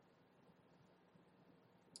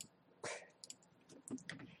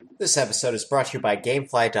This episode is brought to you by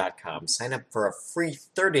Gamefly.com. Sign up for a free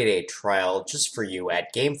 30-day trial just for you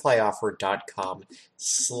at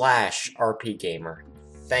gameflyoffer.com/rpgamer.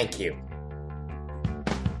 Thank you.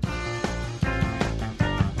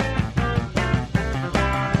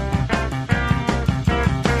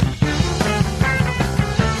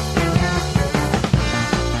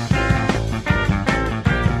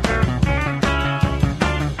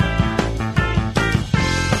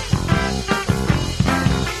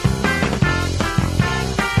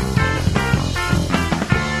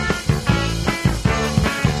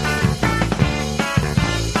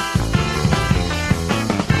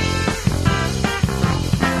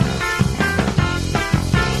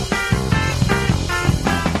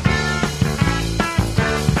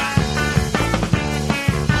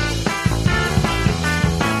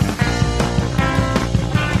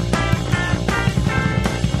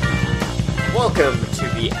 Welcome to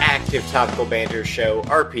the Active Topical Banter Show,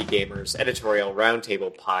 RP Gamers Editorial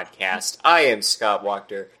Roundtable Podcast. I am Scott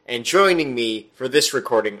Wachter, and joining me for this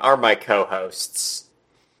recording are my co-hosts.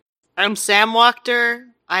 I'm Sam Wachter.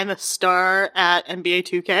 I'm a star at NBA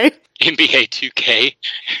 2K. NBA 2K?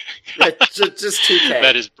 Just 2K.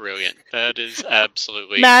 That is brilliant. That is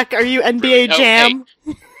absolutely... Mac, are you NBA brilliant. Jam?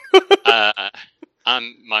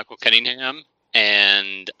 I'm Michael Cunningham,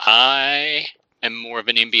 and I am more of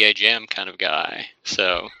an NBA Jam kind of guy,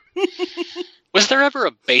 so... Was there ever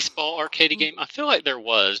a baseball arcade game? I feel like there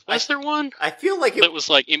was. Was there one? I feel like it was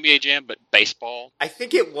like NBA Jam, but baseball? I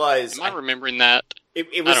think it was. Am I remembering that?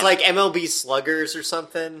 It was like MLB Sluggers or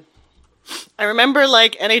something. I remember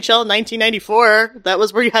like NHL 1994. That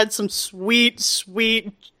was where you had some sweet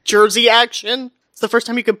jersey action. It's the first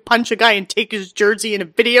time you could punch a guy and take his jersey in a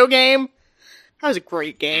video game. That was a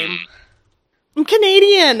great game. I'm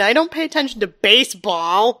Canadian. I don't pay attention to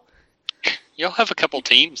baseball. Y'all have a couple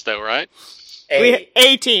teams, though, right?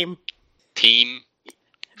 A team. Team?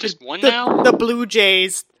 Just one now? The Blue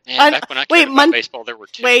Jays. Man, back when I cared about baseball, there were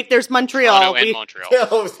two. Wait, there's Montreal. Toronto and Montreal.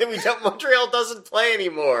 No, Montreal doesn't play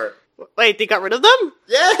anymore. Wait, they got rid of them?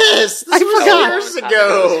 Yes! I forgot. Years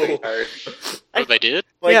ago. Oh, they did?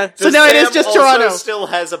 Yeah, so now it is just Toronto. Also still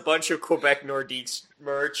has a bunch of Quebec Nordiques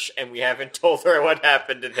merch, and we haven't told her what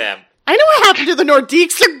happened to them. I know what happened to the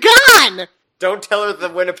Nordiques. They're gone! Don't tell her the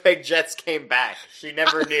Winnipeg Jets came back. She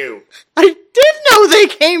never knew. I did know they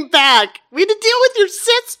came back. We had to deal with your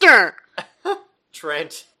sister.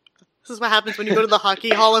 Trent. This is what happens when you go to the Hockey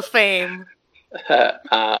Hall of Fame.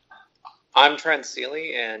 I'm Trent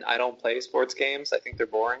Seeley, and I don't play sports games. I think they're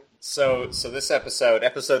boring. So this episode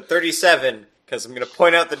 37, because I'm going to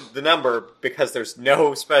point out the number, because there's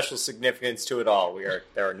no special significance to it all.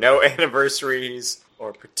 There are no anniversaries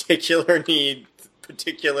or particular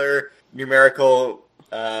numerical,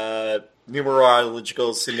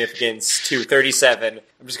 numerological significance to 37.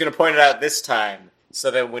 I'm just going to point it out this time,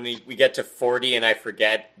 so that when we get to 40 and I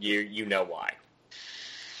forget, you know why.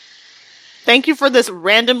 Thank you for this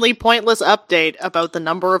randomly pointless update about the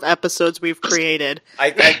number of episodes we've created.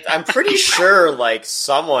 I'm pretty sure, like,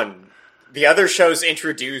 the other shows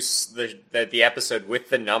introduce the episode with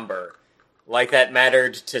the number. Like that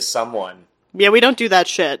mattered to someone. Yeah, we don't do that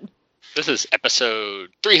shit. This is episode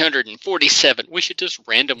 347. We should just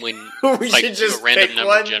randomly do a random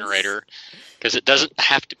number generator, because it doesn't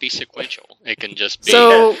have to be sequential. It can just be.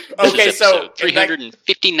 So episode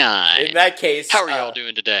 359. In that case, how are y'all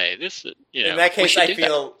doing today? In that case, I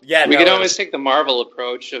feel we could always take the Marvel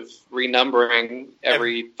approach of renumbering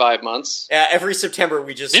every 5 months. Yeah, every September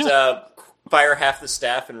we just fire half the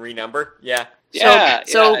staff and renumber. Yeah.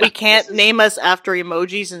 So we can't name us after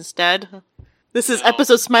emojis instead. This is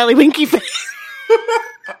episode Smiley Winky Face.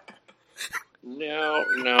 No.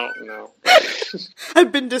 I've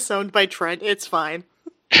been disowned by Trent. It's fine.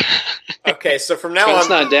 Okay, so from now Trent's on...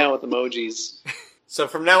 not down with emojis. So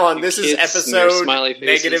from now on, this is episode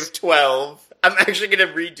 -12. I'm actually going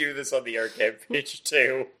to redo this on the archive page,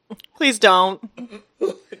 too. Please don't.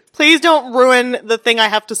 Please don't ruin the thing I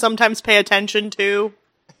have to sometimes pay attention to.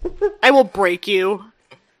 I will break you.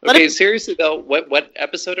 Seriously though, what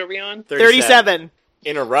episode are we on? 37.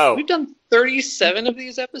 In a row. We've done 37 of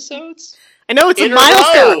these episodes? I know, it's a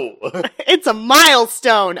milestone. It's a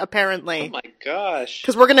milestone, apparently. Oh my gosh.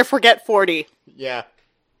 Because we're going to forget 40. Yeah.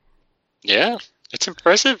 Yeah, it's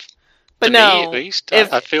impressive. But to me, at least.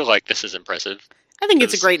 I feel like this is impressive. I think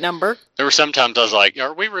it's a great number. There were some times I was like,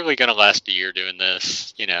 are we really going to last a year doing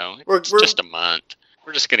this? It's just a month.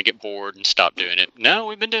 We're just going to get bored and stop doing it. No,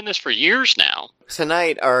 we've been doing this for years now.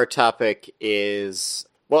 Tonight, our topic is...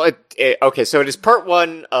 Well, okay, so it is part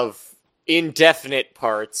one of indefinite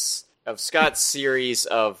parts of Scott's series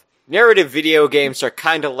of narrative video games are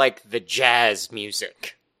kind of like the jazz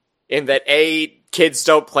music. in that A, kids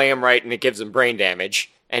don't play them right and it gives them brain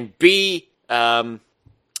damage, and B,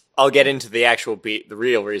 I'll get into the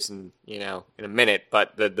real reason, in a minute,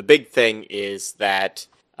 but the big thing is that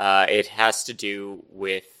it has to do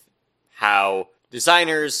with how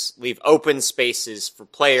designers leave open spaces for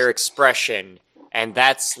player expression, and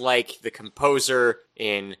that's like the composer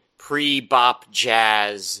in pre-bop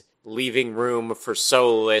jazz leaving room for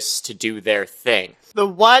soloists to do their thing. The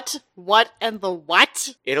what, and the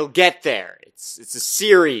what? It'll get there. It's a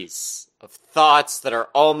series of thoughts that are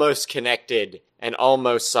almost connected and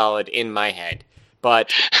almost solid in my head.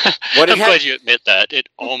 But I'm glad you admit that. It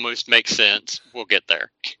almost makes sense. We'll get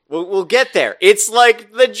there. We'll get there. It's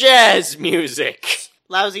like the jazz music.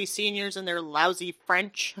 Lousy seniors and their lousy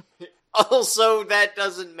French. Also, that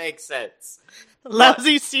doesn't make sense.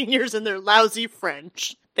 Lousy seniors and their lousy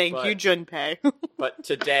French. Thank you, Junpei.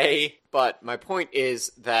 But my point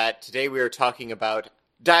is that today we are talking about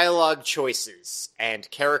dialogue choices and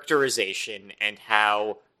characterization and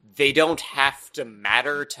how they don't have to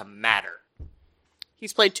matter to matter.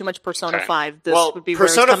 He's played too much Persona 5. This well, would be where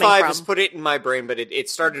Persona it's coming 5 from. has put it in my brain, but it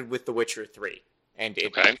started with The Witcher 3. And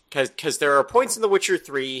Okay. Because there are points in The Witcher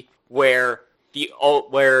 3 where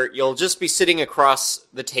you'll just be sitting across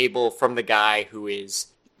the table from the guy who is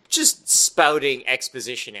just spouting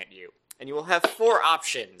exposition at you. And you will have 4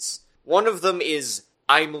 options. One of them is,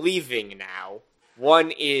 I'm leaving now.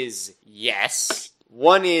 One is, yes.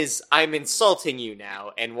 One is, I'm insulting you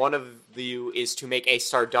now. And one of you is to make a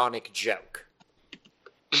sardonic joke.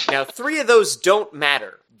 Now, 3 of those don't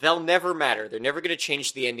matter. They'll never matter. They're never going to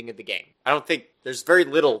change the ending of the game. I don't think there's very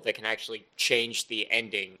little that can actually change the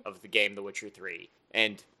ending of the game, The Witcher 3.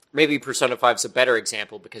 And maybe Persona 5's a better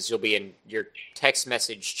example because you'll be in your text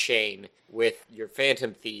message chain with your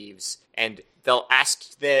Phantom Thieves, and they'll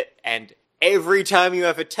ask that, and every time you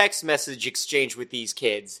have a text message exchange with these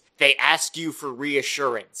kids, they ask you for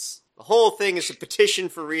reassurance. The whole thing is a petition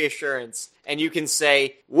for reassurance, and you can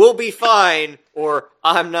say, we'll be fine, or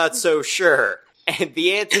I'm not so sure. And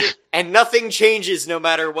the answer, and nothing changes no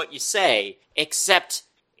matter what you say, except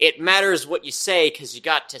it matters what you say because you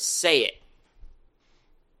got to say it.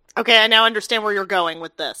 Okay, I now understand where you're going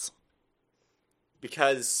with this.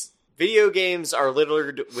 Because video games are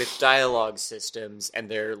littered with dialogue systems, and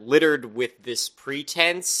they're littered with this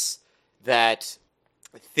pretense that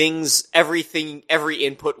every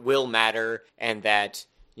input will matter, and that,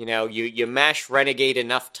 you mash Renegade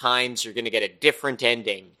enough times, you're gonna get a different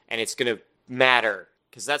ending, and it's gonna matter,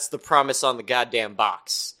 because that's the promise on the goddamn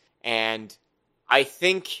box. And I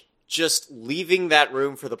think just leaving that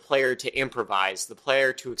room for the player to improvise, the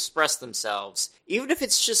player to express themselves, even if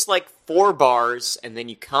it's just like 4 bars, and then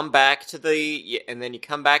you come back to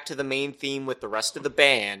the main theme with the rest of the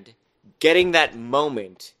band, getting that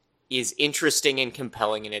moment is interesting and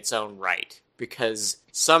compelling in its own right. Because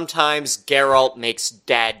sometimes Geralt makes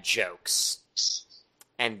dad jokes.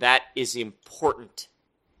 And that is important.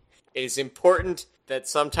 It is important that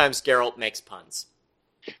sometimes Geralt makes puns.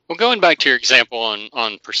 Well, going back to your example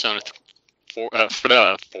on Persona 4,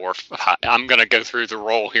 I'm going to go through the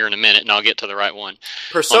roll here in a minute, and I'll get to the right one.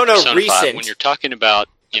 Persona Recent. 5, when you're talking about,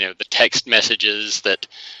 the text messages that,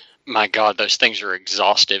 my God, those things are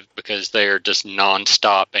exhaustive because they are just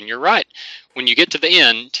nonstop. And you're right. When you get to the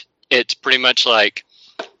end, it's pretty much like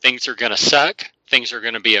things are going to suck, things are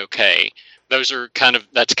going to be okay. That's kind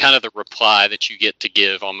of the reply that you get to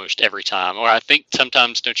give almost every time. Or I think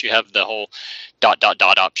sometimes don't you have the whole ...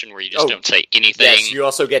 option where you just don't say anything? Yes, you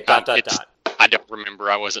also get ... I don't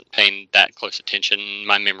remember. I wasn't paying that close attention.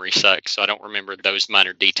 My memory sucks, so I don't remember those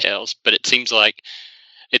minor details. But it seems like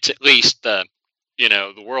it's at least the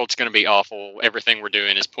world's going to be awful, everything we're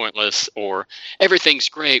doing is pointless, or everything's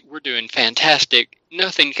great, we're doing fantastic,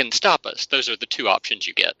 nothing can stop us. Those are the 2 options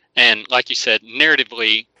you get. And like you said,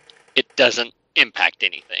 narratively, it doesn't impact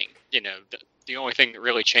anything. The only thing that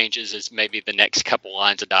really changes is maybe the next couple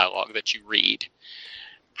lines of dialogue that you read.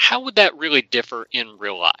 How would that really differ in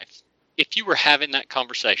real life? If you were having that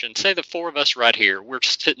conversation, say the 4 of us right here, we're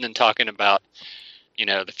sitting and talking about,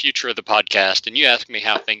 the future of the podcast, and you ask me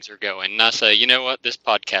how things are going, and I say, you know what, this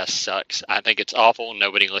podcast sucks. I think it's awful.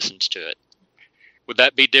 Nobody listens to it. Would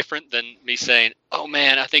that be different than me saying, oh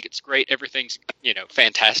man, I think it's great. Everything's,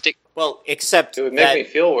 fantastic? Well, except it would make me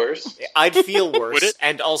feel worse. I'd feel worse. Would it?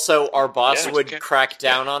 And also our boss would okay. crack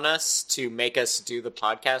down on us to make us do the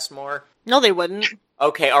podcast more. No, they wouldn't.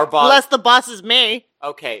 Okay, our boss... Unless the boss is me.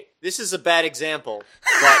 Okay, this is a bad example,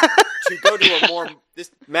 but to go to a more...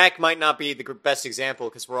 Mac might not be the best example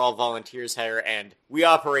because we're all volunteers here, and we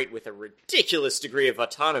operate with a ridiculous degree of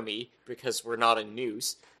autonomy because we're not in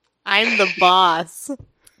news. I'm the boss.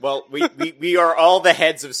 Well, we are all the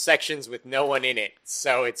heads of sections with no one in it,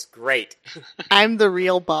 so it's great. I'm the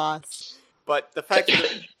real boss. But the fact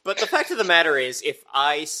of the matter is, if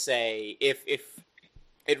I say, if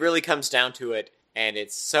it really comes down to it, and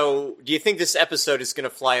it's so, do you think this episode is going to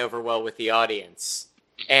fly over well with the audience?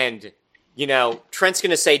 And, Trent's going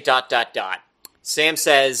to say ... Sam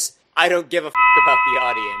says, I don't give a about the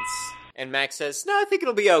audience. And Max says, no, I think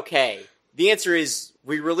it'll be okay. The answer is,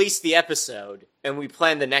 we release the episode, and we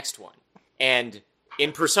plan the next one. And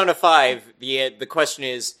in Persona 5, the question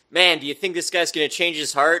is, man, do you think this guy's going to change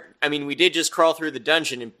his heart? I mean, we did just crawl through the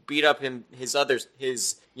dungeon and beat up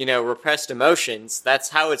his repressed emotions. That's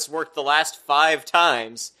how it's worked the last 5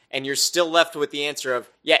 times. And you're still left with the answer of,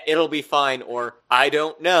 yeah, it'll be fine, or I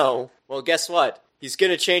don't know. Well, guess what? He's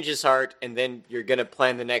going to change his heart, and then you're going to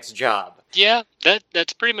plan the next job. Yeah,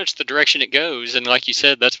 that's pretty much the direction it goes. And like you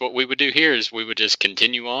said, that's what we would do here is we would just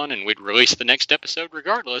continue on and we'd release the next episode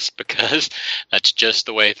regardless because that's just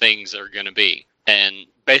the way things are going to be. And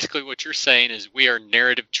basically what you're saying is we are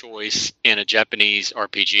narrative choice in a Japanese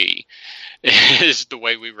RPG is the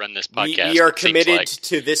way we run this podcast. We are committed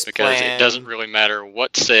to this because plan. It doesn't really matter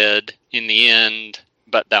what's said in the end,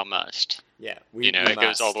 but thou must. Yeah, it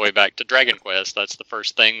goes all the way back to Dragon Quest. That's the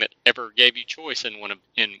first thing that ever gave you choice in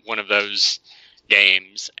one of those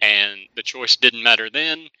games, and the choice didn't matter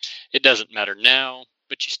then. It doesn't matter now,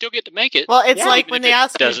 but you still get to make it. Well, it's like when they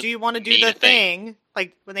ask you, do you want to do mean the a thing. thing?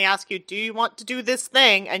 Like when they ask you, do you want to do this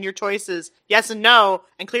thing? And your choice is yes and no,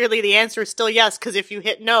 and clearly the answer is still yes, because if you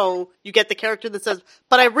hit no, you get the character that says,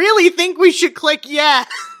 but I really think we should click yes.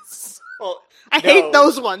 Well, I hate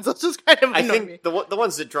those ones. Those just kind of annoy I think me. the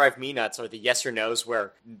ones that drive me nuts are the yes or no's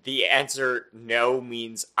where the answer no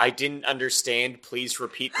means I didn't understand, please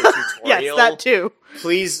repeat the tutorial. Yes, that too.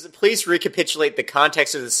 Please recapitulate the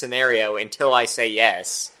context of the scenario until I say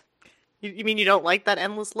yes. You mean you don't like that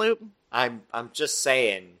endless loop? I'm just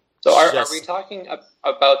saying. So are we talking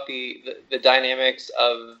about the dynamics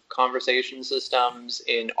of conversation systems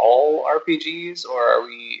in all RPGs, or are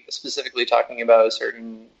we specifically talking about a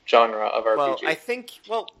certain genre of RPG?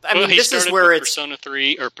 Well, I mean, this is where it's Persona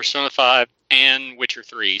 3 or Persona 5 and Witcher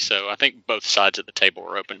 3, so I think both sides of the table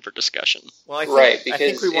are open for discussion. Well, I think,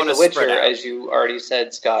 because we want in to The Witcher, spread out. as you already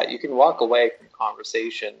said, Scott, you can walk away from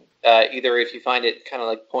conversation, either if you find it kind of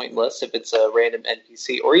like pointless, if it's a random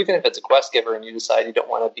NPC, or even if it's a quest giver and you decide you don't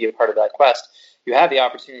want to be a part of that quest, you have the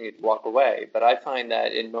opportunity to walk away. But I find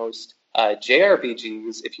that in most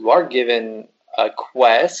JRPGs, if you are given a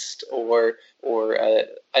quest or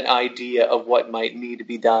an idea of what might need to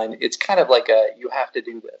be done, it's kind of like you have to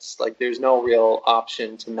do this. Like there's no real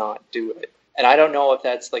option to not do it. And I don't know if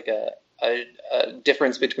that's like a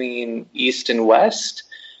difference between East and West,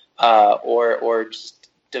 or just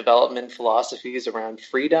development philosophies around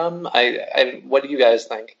freedom. What do you guys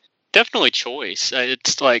think? Definitely choice.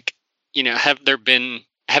 It's like, have there been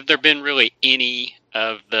really any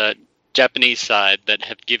of the Japanese side that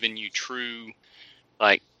have given you true,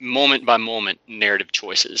 like, moment by moment narrative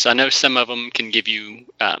choices? I know some of them can give you,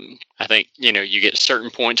 I think, you get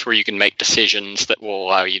certain points where you can make decisions that will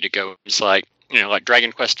allow you to go. It's like, like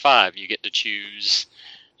Dragon Quest V, you get to choose,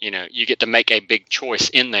 you get to make a big choice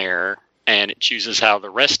in there, and it chooses how the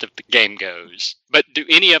rest of the game goes. But do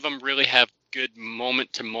any of them really have good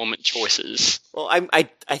moment-to-moment choices? Well, I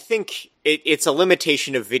think it's a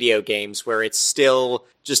limitation of video games where it's still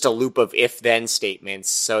just a loop of if-then statements,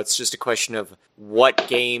 so it's just a question of what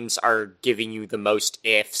games are giving you the most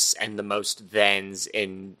ifs and the most thens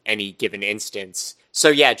in any given instance. So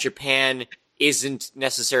yeah, Japan isn't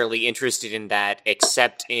necessarily interested in that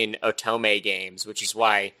except in otome games, which is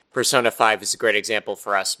why Persona 5 is a great example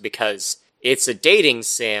for us, because it's a dating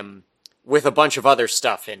sim with a bunch of other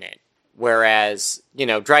stuff in it. Whereas,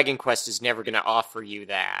 Dragon Quest is never going to offer you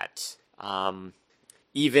that.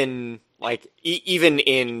 Even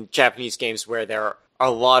in Japanese games where there are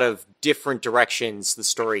a lot of different directions the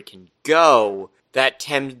story can go, that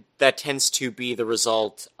tends to be the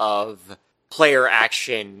result of player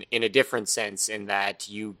action in a different sense, in that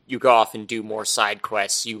you go off and do more side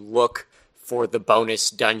quests, you look for the bonus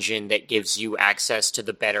dungeon that gives you access to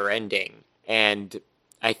the better ending. And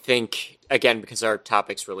I think, again, because our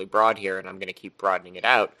topic's really broad here, and I'm going to keep broadening it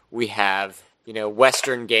out, we have,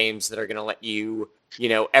 Western games that are going to let you,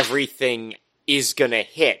 everything is going to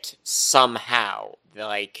hit somehow.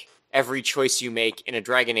 Like, every choice you make in a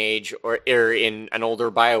Dragon Age or in an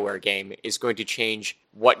older BioWare game is going to change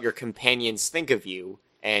what your companions think of you,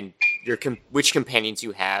 and which companions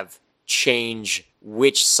you have change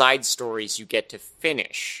which side stories you get to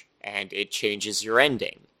finish, and it changes your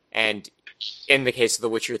ending. And in the case of The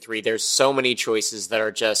Witcher 3, there's so many choices that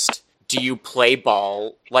are just do you play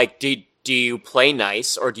ball, like, do you play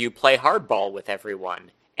nice, or do you play hardball with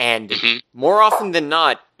everyone? And more often than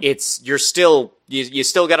not, you're still, you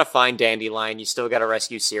still gotta find Dandelion, you still gotta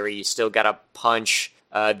rescue Ciri, you still gotta punch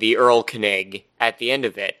the Earl Knig at the end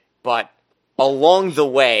of it, but along the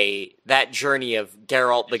way, that journey of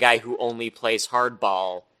Geralt, the guy who only plays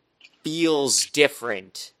hardball, feels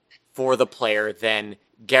different for the player than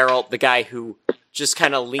Geralt, the guy who just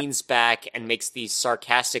kind of leans back and makes these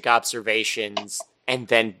sarcastic observations and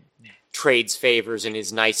then trades favors and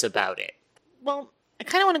is nice about it. Well, I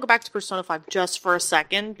kind of want to go back to Persona 5 just for a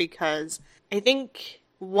second, because I think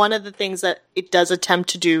one of the things that it does attempt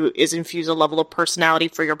to do is infuse a level of personality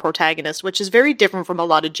for your protagonist, which is very different from a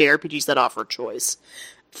lot of JRPGs that offer choice.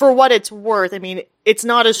 For what it's worth, I mean, it's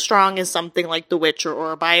not as strong as something like The Witcher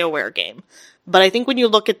or a BioWare game. But I think when you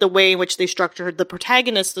look at the way in which they structured the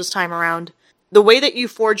protagonist this time around, the way that you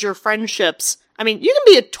forge your friendships, I mean, you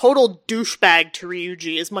can be a total douchebag to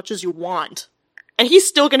Ryuji as much as you want, and he's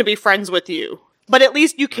still going to be friends with you. But at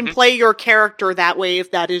least you can play your character that way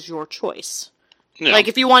if that is your choice. No. Like,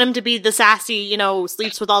 if you want him to be the sassy,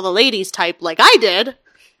 sleeps with all the ladies type like I did,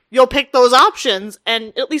 you'll pick those options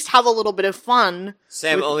and at least have a little bit of fun.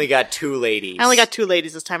 Sam only got 2 ladies. I only got 2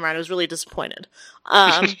 ladies this time around. I was really disappointed.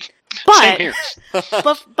 Same here.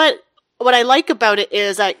 but what I like about it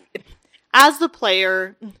is that as the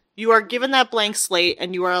player, you are given that blank slate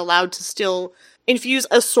and you are allowed to still infuse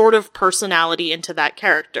a sort of personality into that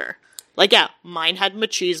character. Like, yeah, mine had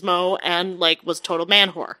machismo and, was total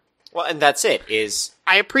man whore. Well, and that's it,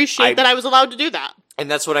 I appreciate that I was allowed to do that. And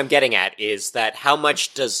that's what I'm getting at, is that how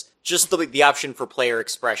much does just the option for player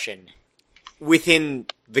expression within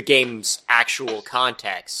the game's actual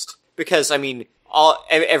context? Because, I mean,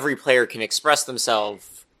 every player can express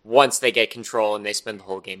themselves once they get control and they spend the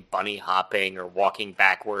whole game bunny hopping or walking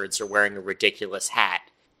backwards or wearing a ridiculous hat.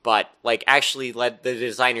 But, actually let the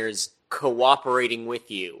designers cooperating with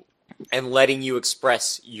you and letting you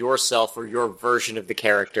express yourself or your version of the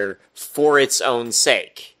character for its own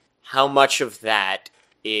sake. How much of that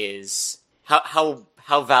is... How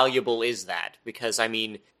valuable is that? Because, I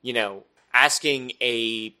mean, asking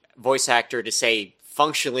a voice actor to say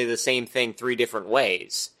functionally the same thing 3 different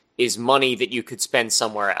ways is money that you could spend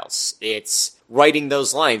somewhere else. It's writing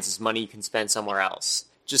those lines is money you can spend somewhere else.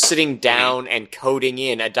 Just sitting down and coding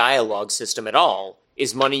in a dialogue system at all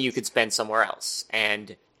is money you could spend somewhere else.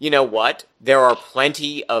 And you know what? There are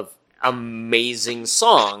plenty of amazing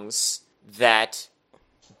songs that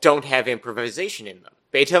don't have improvisation in them.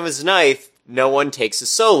 Beethoven's Ninth, no one takes a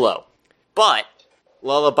solo. But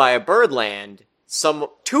Lullaby of Birdland,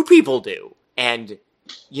 2 people do. And,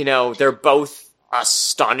 they're both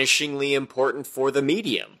astonishingly important for the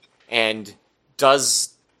medium. And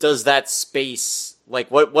does that space,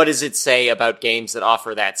 what does it say about games that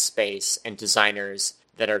offer that space and designers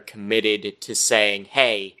that are committed to saying,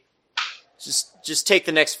 hey, just take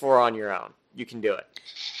the next 4 on your own. You can do it.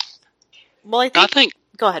 Well, I think...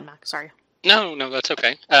 Go ahead, Mac. Sorry. No, that's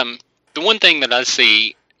okay. The one thing that I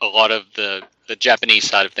see a lot of the Japanese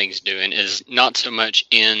side of things doing is not so much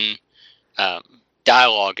in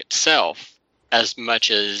dialogue itself as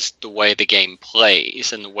much as the way the game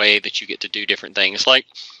plays and the way that you get to do different things. Like,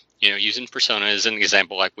 using Persona as an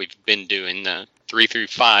example, like we've been doing, 3 through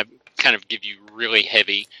 5 kind of give you really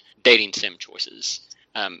heavy dating sim choices.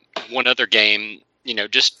 One other game,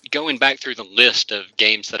 just going back through the list of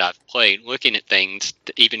games that I've played, looking at things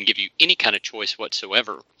that even give you any kind of choice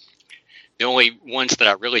whatsoever. The only ones that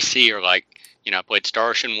I really see are I played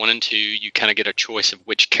Star Ocean 1 and 2. You kind of get a choice of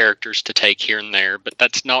which characters to take here and there, but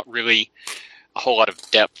that's not really a whole lot of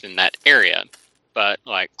depth in that area. But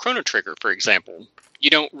like Chrono Trigger, for example, you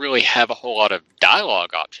don't really have a whole lot of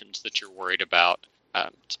dialogue options that you're worried about.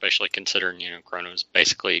 Especially considering, Chrono's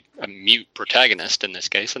basically a mute protagonist in this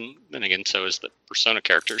case, and then again, so is the Persona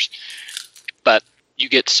characters. But you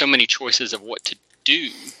get so many choices of what to do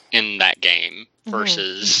in that game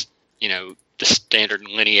versus, the standard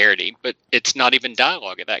linearity. But it's not even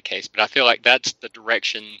dialogue in that case. But I feel like that's the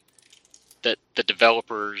direction that the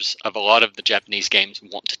developers of a lot of the Japanese games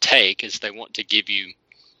want to take, is they want to give you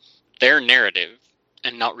their narrative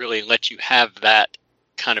and not really let you have that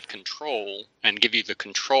kind of control and give you the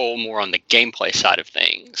control more on the gameplay side of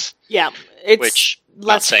things. Yeah, it's which, less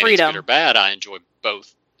not saying freedom. It's good or bad, I enjoy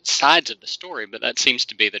both sides of the story, but that seems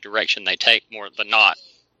to be the direction they take more than not.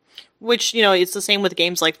 Which, it's the same with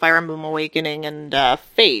games like Fire Emblem Awakening and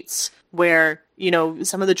Fates, where,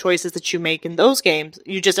 some of the choices that you make in those games,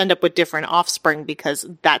 you just end up with different offspring because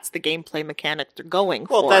that's the gameplay mechanic they're going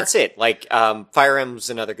for. Well, that's it. Fire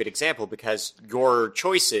Emblem's another good example because your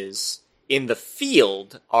choices in the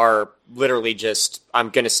field are literally just, I'm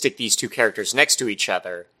going to stick these two characters next to each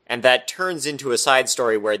other. And that turns into a side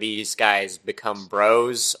story where these guys become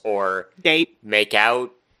bros or Date. make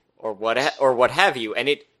out or what have you. And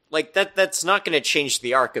it, like, that's not going to change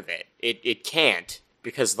the arc of it. It can't,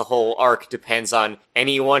 because the whole arc depends on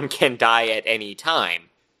anyone can die at any time.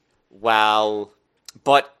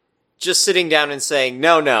 But just sitting down and saying,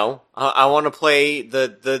 no, I want to play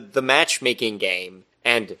the matchmaking game,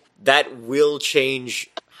 and that will change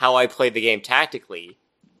how I play the game tactically,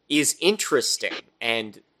 is interesting.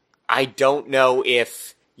 And I don't know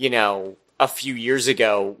if, a few years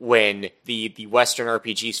ago when the Western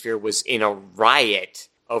RPG sphere was in a riot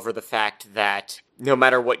over the fact that no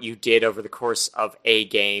matter what you did over the course of a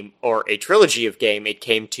game or a trilogy of game, it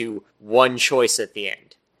came to one choice at the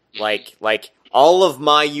end. Like all of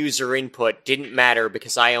my user input didn't matter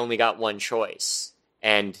because I only got one choice.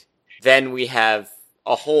 And then we have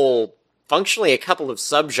functionally a couple of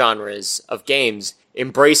subgenres of games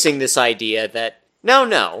embracing this idea that,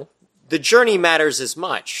 no, the journey matters as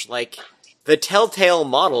much. Like, the Telltale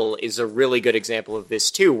model is a really good example of this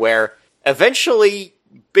too, where eventually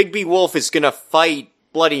Bigby Wolf is gonna fight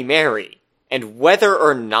Bloody Mary. And whether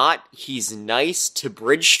or not he's nice to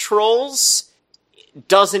bridge trolls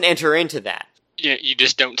doesn't enter into that. Yeah, you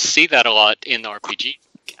just don't see that a lot in the RPG.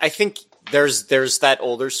 I think there's that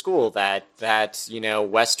older school, that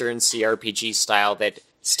Western CRPG style that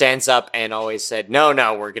stands up and always said, no,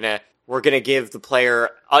 we're gonna give the player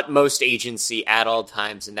utmost agency at all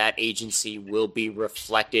times, and that agency will be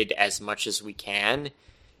reflected as much as we can.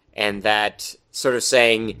 And that sort of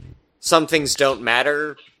saying, some things don't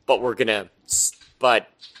matter, but we're gonna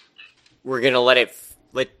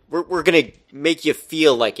make you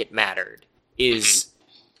feel like it mattered, is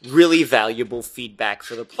really valuable feedback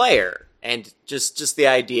for the player. And just the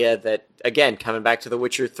idea that, again, coming back to The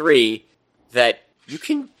Witcher 3, that you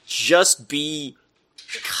can just be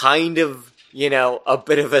kind of, a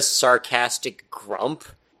bit of a sarcastic grump,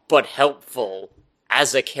 but helpful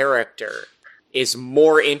as a character, is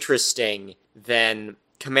more interesting than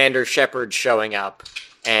Commander Shepard showing up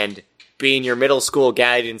and being your middle school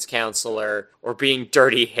guidance counselor, or being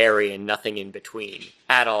Dirty Harry and nothing in between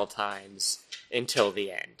at all times until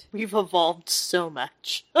the end. We've evolved so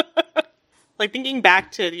much. Like, thinking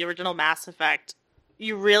back to the original Mass Effect,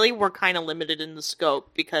 you really were kind of limited in the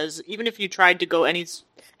scope, because even if you tried to go any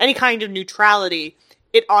kind of neutrality,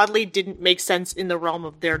 it oddly didn't make sense in the realm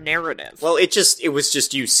of their narrative. Well, neutrality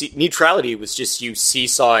was just you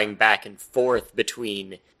seesawing back and forth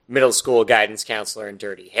between middle school guidance counselor and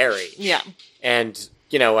Dirty Harry. Yeah. And,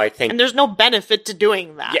 I think... And there's no benefit to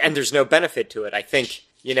doing that. Yeah, and there's no benefit to it. I think,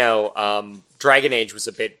 Dragon Age was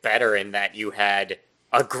a bit better in that you had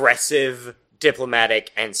aggressive,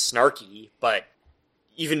 diplomatic, and snarky, but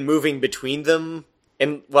even moving between them...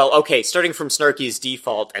 And, starting from snarky's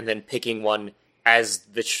default and then picking one as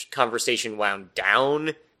the conversation wound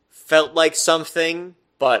down felt like something,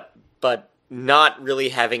 but not really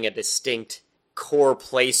having a distinct core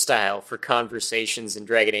playstyle for conversations in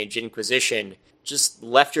Dragon Age Inquisition just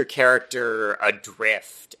left your character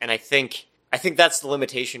adrift. And I think that's the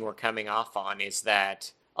limitation we're coming off on, is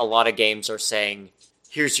that a lot of games are saying,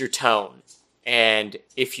 here's your tone. And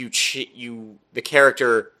if the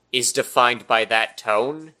character is defined by that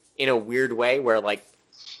tone in a weird way, where, like,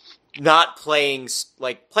 not playing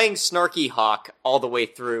Snarky Hawk all the way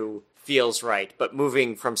through feels right, but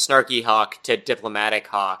moving from Snarky Hawk to Diplomatic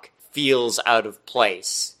Hawk feels out of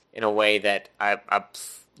place in a way that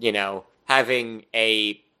having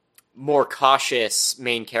a more cautious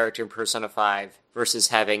main character in Persona 5 versus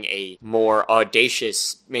having a more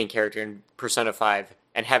audacious main character in Persona 5,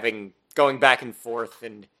 and going back and forth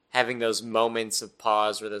and having those moments of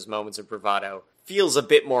pause or those moments of bravado feels a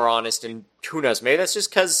bit more honest. And who knows, maybe that's just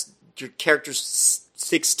because your character's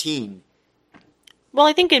 16. Well,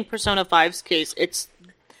 I think in Persona 5's case,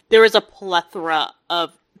 there is a plethora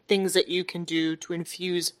of things that you can do to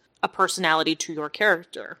infuse a personality to your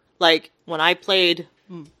character. Like, when I played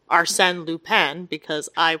Arsène Lupin, because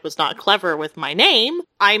I was not clever with my name,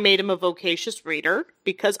 I made him a vocacious reader,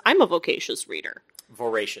 because I'm a vocacious reader.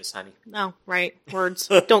 Voracious, honey. No, right. Words.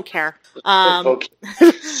 Don't care. Yes,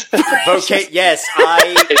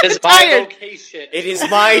 It is my vocation. It is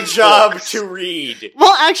my job to read.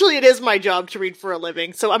 Well, actually, it is my job to read for a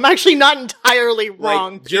living, so I'm actually not entirely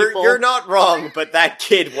wrong, people. You're not wrong, but that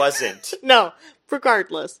kid wasn't. No,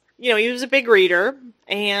 regardless. He was a big reader,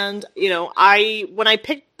 and, when I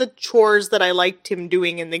picked the chores that I liked him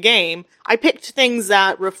doing in the game, I picked things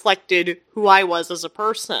that reflected who I was as a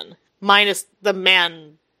person. Minus the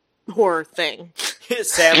man whore thing.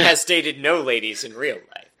 Sam has dated no ladies in real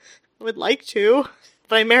life. I would like to,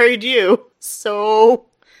 but I married you, so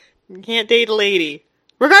you can't date a lady.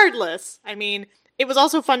 Regardless, I mean, it was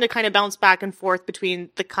also fun to kind of bounce back and forth between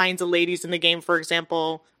the kinds of ladies in the game, for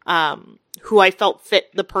example, who I felt fit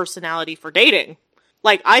the personality for dating.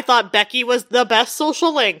 Like, I thought Becky was the best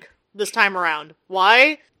social link this time around.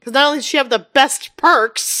 Why? Because not only does she have the best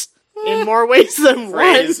perks in more ways than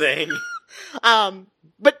one. Phrasing.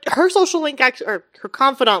 But her social link, or her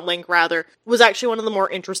confidant link, rather, was actually one of the more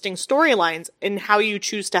interesting storylines in how you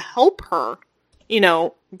choose to help her,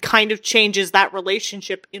 kind of changes that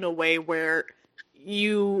relationship in a way where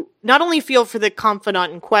you not only feel for the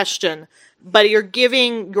confidant in question, but you're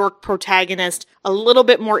giving your protagonist a little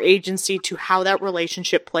bit more agency to how that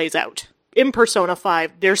relationship plays out. In Persona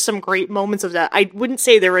 5, there's some great moments of that. I wouldn't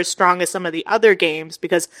say they're as strong as some of the other games,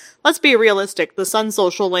 because, let's be realistic, the Sun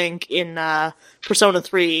social link in Persona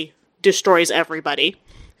 3 destroys everybody.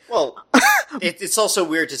 Well, it's also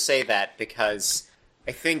weird to say that, because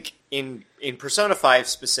I think in Persona 5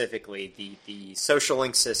 specifically, the social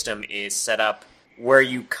link system is set up where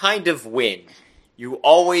you kind of win. You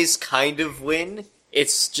always kind of win.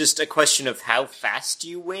 It's just a question of how fast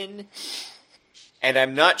you win. And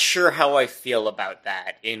I'm not sure how I feel about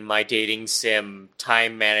that in my dating sim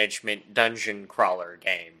time management dungeon crawler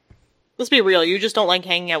game. Let's be real, you just don't like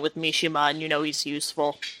hanging out with Mishima and you know he's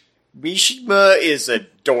useful. Mishima is a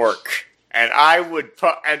dork. And I would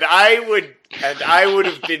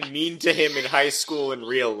have been mean to him in high school in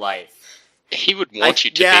real life. He would want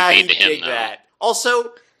you to be mean to him, though. That.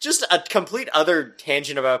 Also, just a complete other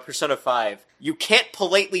tangent about Persona 5. You can't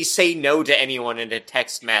politely say no to anyone in a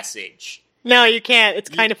text message. No, you can't. It's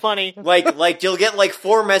kind of funny. Like you'll get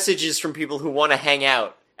 4 messages from people who want to hang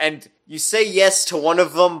out, and you say yes to one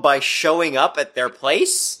of them by showing up at their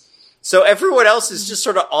place. So everyone else is just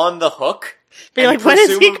sort of on the hook. Be like, when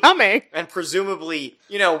is he coming? And presumably,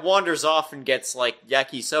 wanders off and gets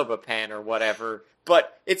yakisoba pan or whatever.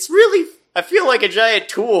 But it's really, I feel like a giant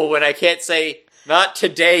tool when I can't say, not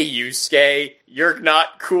today, Yusuke. You're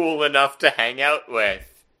not cool enough to hang out with.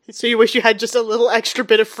 So you wish you had just a little extra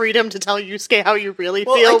bit of freedom to tell Yusuke how you really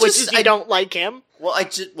feel, which is you don't like him?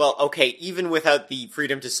 Well, okay, even without the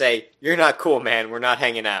freedom to say, you're not cool, man, we're not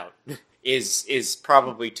hanging out, is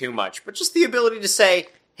probably too much. But just the ability to say,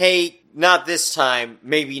 hey, not this time,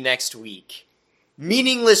 maybe next week.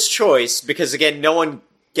 Meaningless choice, because again, no one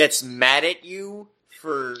gets mad at you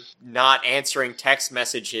for not answering text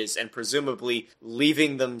messages and presumably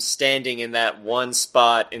leaving them standing in that one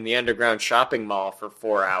spot in the underground shopping mall for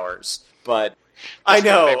 4 hours. But I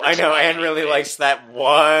know, Anne really likes that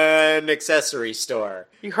one accessory store.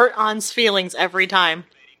 You hurt Anne's feelings every time.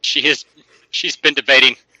 She's been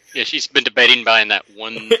debating. Yeah, she's been debating buying that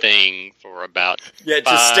one thing for about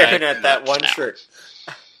just staring at that one shirt.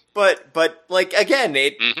 But again,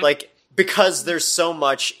 because there's so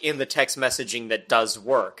much in the text messaging that does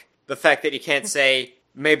work, the fact that you can't say,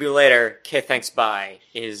 maybe later, okay, thanks, bye,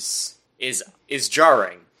 is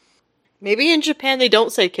jarring. Maybe in Japan they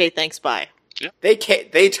don't say, okay, thanks, bye. Yeah.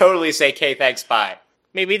 They totally say, okay, thanks, bye.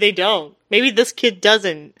 Maybe they don't. Maybe this kid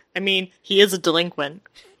doesn't. I mean, he is a delinquent.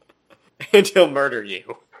 And he'll murder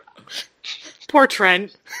you. Poor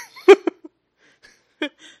Trent.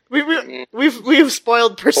 We've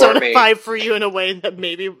spoiled Persona 5 for you in a way that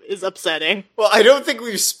maybe is upsetting. Well, I don't think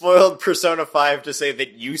we've spoiled Persona 5 to say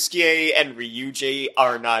that Yusuke and Ryuji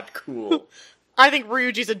are not cool. I think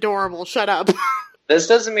Ryuji's adorable. Shut up. This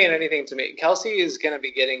doesn't mean anything to me. Kelsey is going to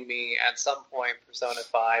be getting me at some point Persona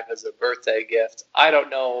 5 as a birthday gift. I don't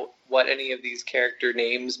know what any of these character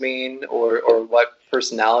names mean or what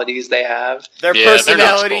personalities they have. Their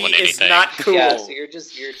personality is not cool. Yeah, so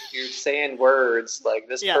you're saying words like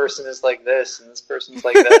this person is like this and this person's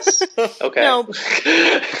like this. Okay. No,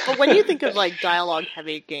 but when you think of dialogue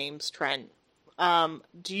heavy games, Trent,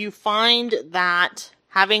 do you find that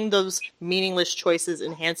having those meaningless choices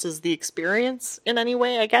enhances the experience in any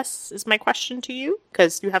way, I guess, is my question to you,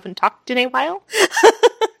 because you haven't talked in a while?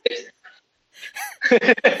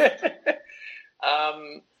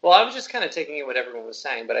 Well, I was just kind of taking in what everyone was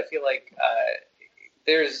saying, but I feel like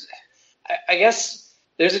there's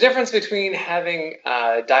a difference between having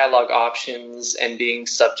dialogue options and being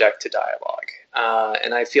subject to dialogue.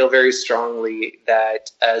 And I feel very strongly that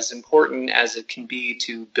as important as it can be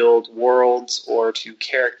to build worlds or to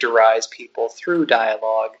characterize people through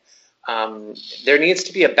dialogue, there needs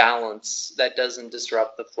to be a balance that doesn't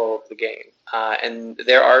disrupt the flow of the game. And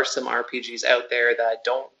there are some RPGs out there that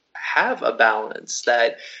don't have a balance,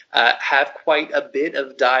 that have quite a bit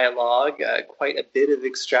of dialogue, quite a bit of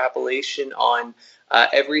extrapolation on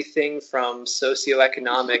everything from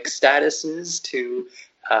socioeconomic statuses to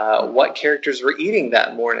what characters were eating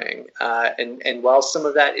that morning. And while some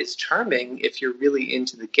of that is charming, if you're really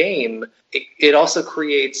into the game, it also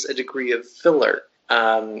creates a degree of filler.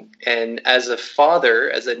 And as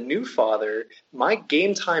a new father, my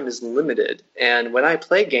game time is limited. And when I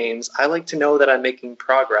play games, I like to know that I'm making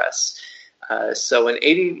progress. So an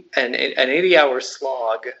 80-hour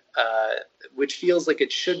slog, which feels like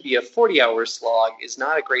it should be a 40-hour slog, is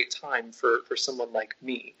not a great time for someone like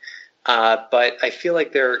me. But I feel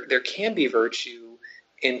like there can be virtue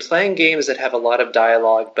in playing games that have a lot of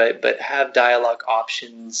dialogue, but have dialogue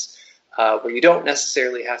options where you don't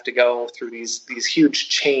necessarily have to go through these huge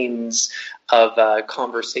chains of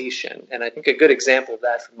conversation. And I think a good example of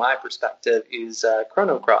that from my perspective is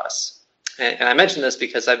Chrono Cross. And I mention this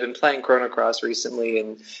because I've been playing Chrono Cross recently,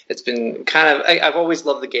 and it's been kind of, I've always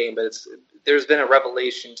loved the game, but there's been a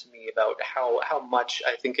revelation to me about how much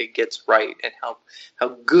I think it gets right, and how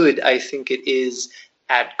good I think it is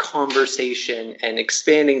at conversation and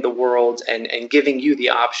expanding the world and giving you the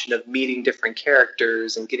option of meeting different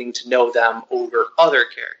characters and getting to know them over other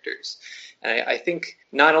characters. And I think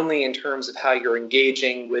not only in terms of how you're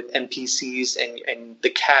engaging with NPCs and the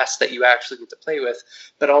cast that you actually get to play with,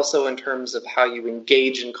 but also in terms of how you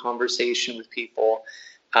engage in conversation with people.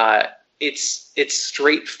 It's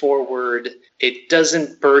straightforward. It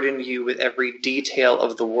doesn't burden you with every detail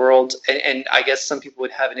of the world. And I guess some people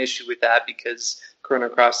would have an issue with that because Chrono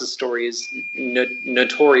Cross's story is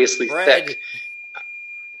notoriously thick.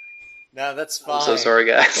 No, that's fine. I'm so sorry,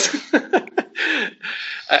 guys.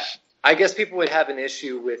 I guess people would have an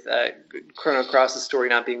issue with Chrono Cross's story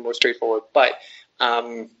not being more straightforward, but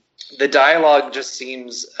the dialogue just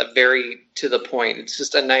seems very to the point. It's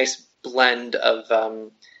just a nice blend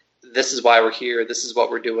of this is why we're here, this is what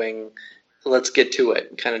we're doing, let's get to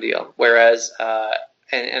it kind of deal. Whereas,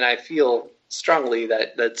 and I feel strongly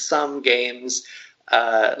that some games,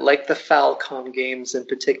 like the Falcom games in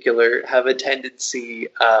particular, have a tendency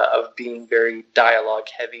of being very dialogue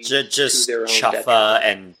heavy. Just to their own chuffa,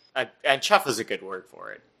 and chuffa's a good word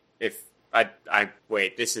for it. If I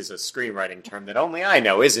wait, this is a screenwriting term that only I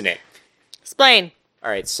know, isn't it? Explain. All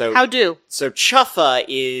right, so How do? So chuffa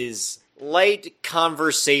is light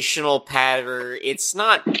conversational patter. It's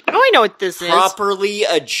not Oh, I know what this is. properly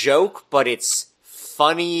a joke, but it's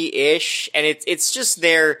funny-ish, and it's just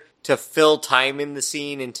there to fill time in the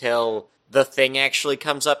scene until the thing actually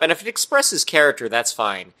comes up. And if it expresses character, that's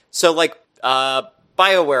fine. So, like,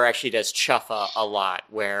 BioWare actually does chuffa a lot,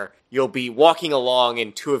 where you'll be walking along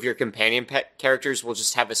and two of your companion characters will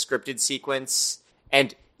just have a scripted sequence,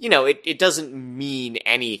 and you know, it doesn't mean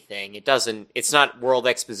anything. It's not world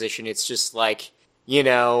exposition. It's just like, you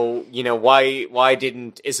know, why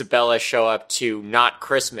didn't Isabella show up to Not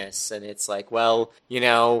Christmas? And it's like, well, you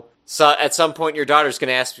know, so at some point your daughter's going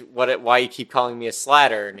to ask why you keep calling me a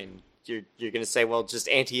slattern, and you're going to say, well, just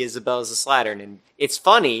Auntie Isabella's a slattern. And it's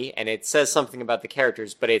funny, and it says something about the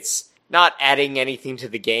characters, but it's not adding anything to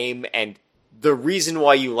the game, and the reason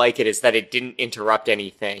why you like it is that it didn't interrupt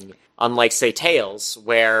anything. Unlike, say, Tales,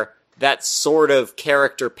 where that sort of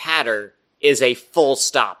character patter is a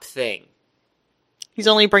full-stop thing. He's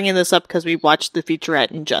only bringing this up because we watched the featurette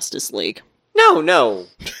in Justice League. No.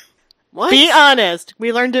 What? Be honest.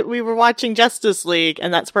 We learned it. We were watching Justice League,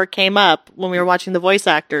 and that's where it came up when we were watching the voice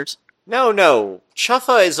actors. No.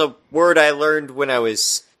 Chuffa is a word I learned when I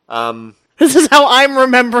was, This is how I'm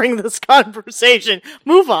remembering this conversation.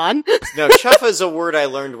 Move on. No, chuffa is a word I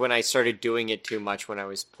learned when I started doing it too much when I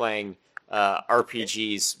was playing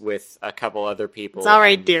RPGs with a couple other people. It's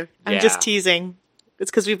alright, dear. I'm yeah. just teasing. It's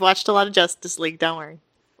because we've watched a lot of Justice League, don't worry.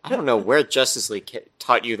 I don't know where Justice League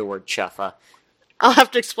taught you the word chuffa. I'll have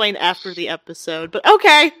to explain after the episode, but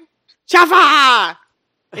okay. Chaffa!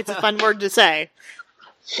 It's a fun word to say.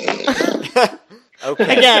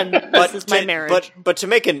 Okay. Again, this is my marriage. But to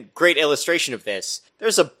make a great illustration of this,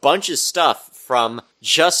 there's a bunch of stuff from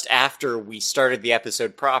just after we started the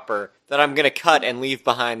episode proper that I'm going to cut and leave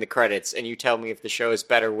behind the credits, and you tell me if the show is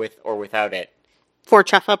better with or without it. For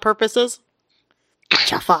Chaffa purposes?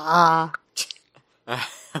 Chaffa.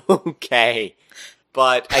 Okay.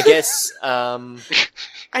 But I guess,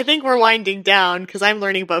 I think we're winding down because I'm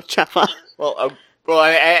learning about Chaffa. Well,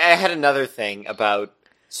 I had another thing about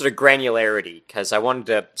sort of granularity, because I wanted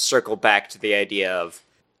to circle back to the idea of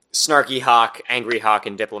Snarky Hawk, Angry Hawk,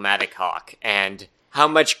 and Diplomatic Hawk, and how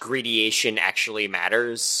much gradation actually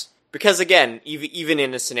matters. Because again, even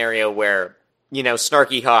in a scenario where, you know,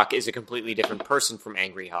 Snarky Hawk is a completely different person from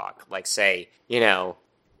Angry Hawk, like, say, you know,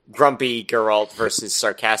 Grumpy Geralt versus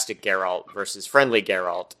Sarcastic Geralt versus Friendly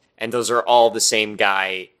Geralt, and those are all the same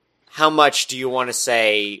guy, how much do you want to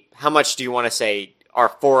say, are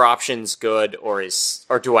 4 options good, or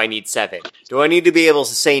do I need 7? Do I need to be able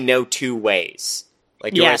to say no 2 ways?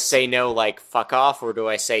 Like, do I Yes. say no, like, fuck off, or do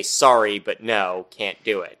I say sorry, but no, can't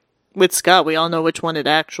do it? With Scott, we all know which one it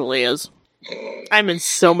actually is. I'm in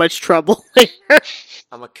so much trouble here.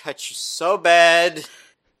 I'm gonna cut you so bad.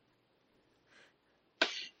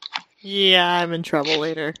 Yeah, I'm in trouble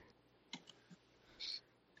later.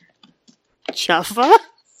 Chuffa?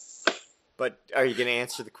 But are you gonna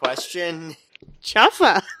answer the question?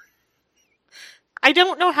 Chuffa? I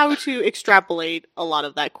don't know how to extrapolate a lot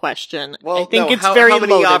of that question. Well, I think no, it's how very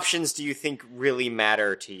many loaded. options do you think really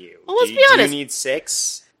matter to you? Well, let's do be you, honest. Do you need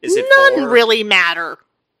 6? Is it None 4? really matter.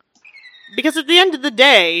 Because at the end of the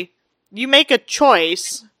day, you make a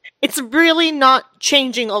choice. It's really not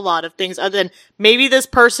changing a lot of things other than maybe this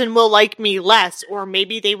person will like me less, or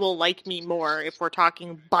maybe they will like me more if we're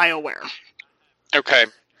talking BioWare. Okay.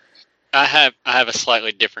 I have a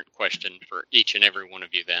slightly different question for each and every one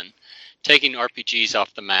of you then. Taking RPGs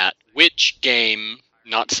off the mat, which game,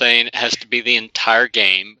 not saying it has to be the entire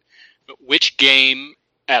game, but which game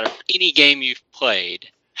out of any game you've played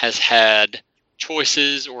has had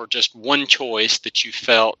choices or just one choice that you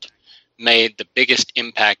felt made the biggest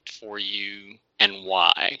impact for you and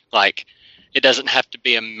why? Like, it doesn't have to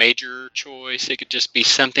be a major choice. It could just be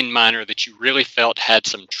something minor that you really felt had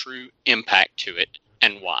some true impact to it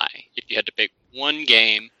and why. If you had to pick one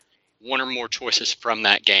game, one or more choices from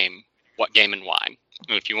that game, what game and why?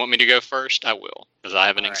 And if you want me to go first, I will, because I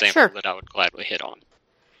have an All right. example Sure. that I would gladly hit on.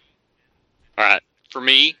 All right. For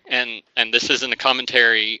me, and this isn't a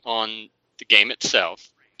commentary on the game itself,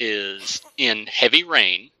 is in Heavy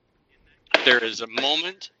Rain, there is a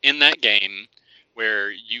moment in that game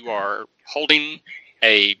where you are holding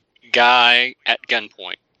a guy at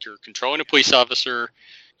gunpoint. You're controlling a police officer.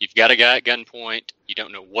 You've got a guy at gunpoint. You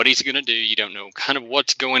don't know what he's going to do. You don't know kind of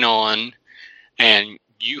what's going on. And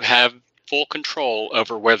you have full control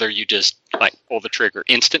over whether you just like pull the trigger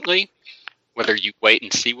instantly, whether you wait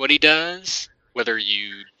and see what he does, whether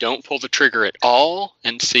you don't pull the trigger at all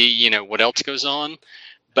and see, what else goes on.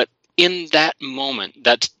 But in that moment,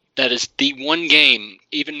 that is the one game,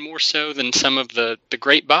 even more so than some of the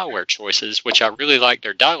great BioWare choices, which I really like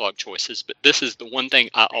their dialogue choices, but this is the one thing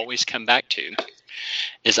I always come back to,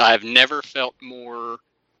 is I've never felt more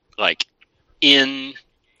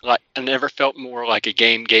I never felt more like a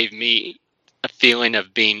game gave me a feeling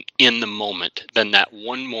of being in the moment than that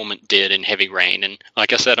one moment did in Heavy Rain. And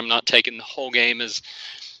like I said, I'm not taking the whole game as,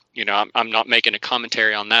 I'm not making a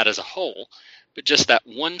commentary on that as a whole, but just that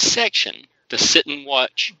one section to sit and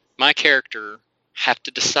watch my character have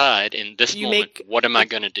to decide in this moment, what am I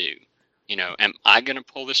going to do? Am I going to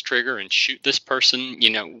pull this trigger and shoot this person?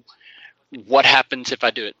 What happens if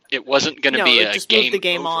I do it? It wasn't going to be a just game move the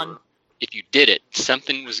game over. on. If you did it,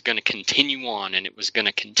 something was going to continue on, and it was going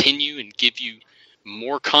to continue and give you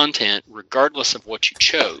more content regardless of what you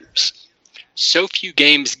chose. So few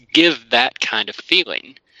games give that kind of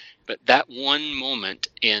feeling, but that one moment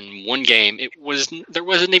in one game, there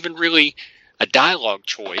wasn't even really a dialogue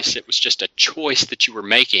choice. It was just a choice that you were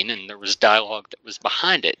making, and there was dialogue that was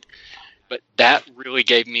behind it. But that really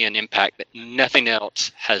gave me an impact that nothing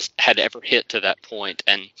else had ever hit to that point,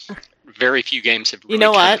 and very few games have really You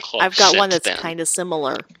know come what? close I've got one since that's then. kind of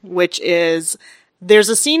similar, which is there's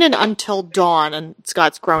a scene in Until Dawn, and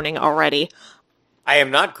Scott's groaning already. I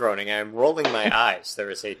am not groaning, I am rolling my eyes. There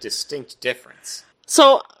is a distinct difference.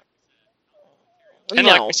 So, And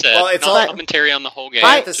no. like we said, Well, it's not all- commentary on the whole game.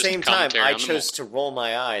 But at the just same time, commentary I on the chose to roll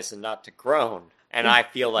my eyes and not to groan, and I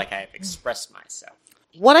feel like I have expressed myself.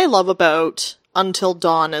 What I love about Until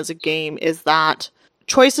Dawn as a game is that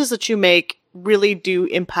choices that you make really do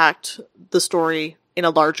impact the story in a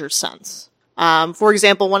larger sense. For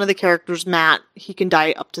example, one of the characters, Matt, he can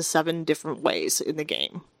die up to 7 different ways in the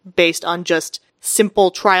game, based on just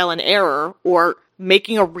simple trial and error or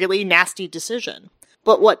making a really nasty decision.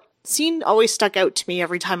 But what scene always stuck out to me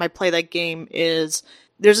every time I play that game is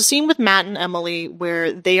there's a scene with Matt and Emily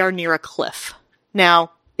where they are near a cliff.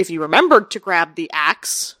 Now, if you remembered to grab the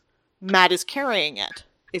axe, Matt is carrying it.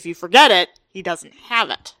 If you forget it, he doesn't have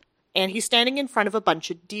it. And he's standing in front of a bunch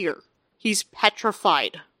of deer. He's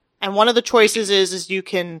petrified. And one of the choices is you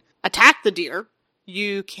can attack the deer.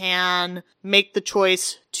 You can make the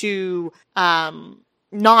choice to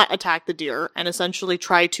not attack the deer and essentially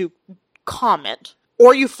try to calm it.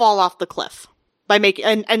 Or you fall off the cliff.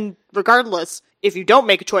 And regardless, if you don't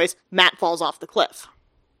make a choice, Matt falls off the cliff.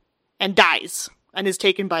 And dies. And is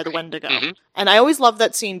taken by the Wendigo. Mhm. And I always love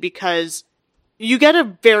that scene because you get a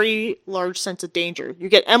very large sense of danger. You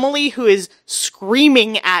get Emily who is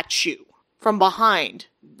screaming at you from behind,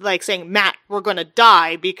 like saying, Matt, we're gonna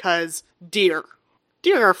die because deer.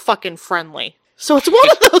 deer are fucking friendly. So it's one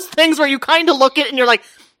of those things where you kind of look at it and you're like,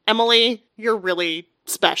 Emily, you're really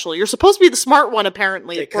special. You're supposed to be the smart one,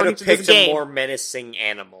 apparently, They could according have to this picked a game. more menacing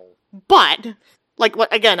animal. But, like,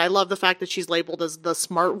 what again, I love the fact that she's labeled as the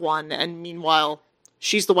smart one, and meanwhile,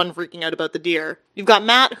 she's the one freaking out about the deer. You've got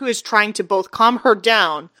Matt, who is trying to both calm her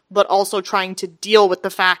down, but also trying to deal with the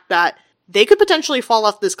fact that they could potentially fall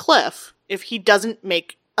off this cliff if he doesn't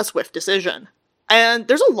make a swift decision. And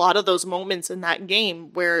there's a lot of those moments in that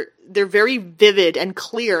game where they're very vivid and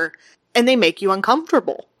clear, and they make you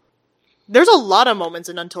uncomfortable. There's a lot of moments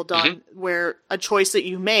in Until Dawn where a choice that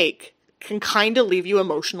you make can kind of leave you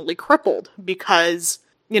emotionally crippled because,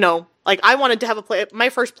 you know, like I wanted to have my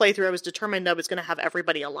first playthrough, I was determined I was going to have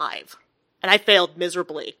everybody alive. And I failed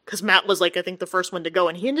miserably because Matt was like, I think the first one to go,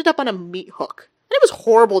 and he ended up on a meat hook. And it was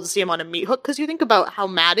horrible to see him on a meat hook because you think about how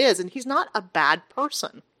Matt is, and he's not a bad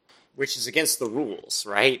person. Which is against the rules,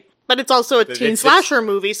 right? But it's also a teen slasher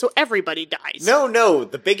movie, so everybody dies. No,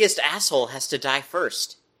 the biggest asshole has to die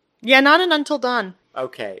first. Yeah, not in Until Dawn.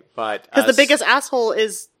 Okay, but... Because the biggest asshole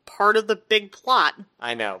is part of the big plot.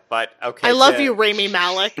 I know, but okay. I love you, Rami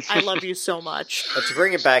Malek. I love you so much. But to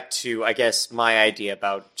bring it back to, I guess, my idea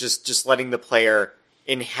about just letting the player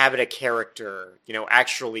inhabit a character, you know,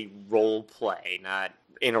 actually role play, not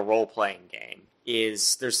in a role-playing game,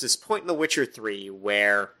 is there's this point in The Witcher 3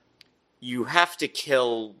 where you have to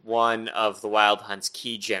kill one of the Wild Hunt's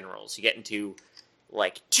key generals. You get into,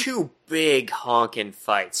 like, 2 big honkin'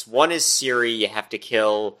 fights. One is Ciri, you have to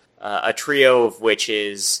kill a trio of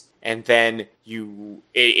witches, and then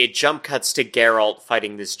it jump cuts to Geralt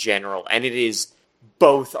fighting this general, and it is,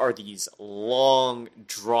 both are these long,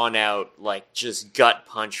 drawn-out, like, just gut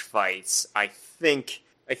punch fights. I think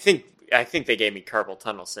they gave me carpal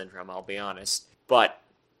tunnel syndrome, I'll be honest. But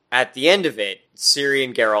at the end of it, Ciri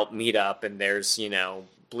and Geralt meet up, and there's, you know,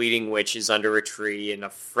 bleeding witches under a tree and a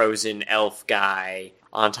frozen elf guy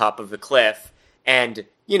on top of the cliff. And,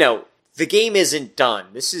 you know, the game isn't done.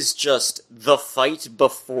 This is just the fight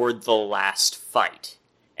before the last fight.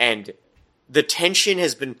 And the tension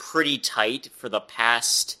has been pretty tight for the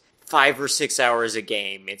past 5 or 6 hours a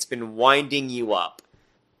game. It's been winding you up.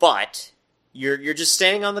 But you're just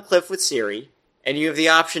standing on the cliff with Ciri, and you have the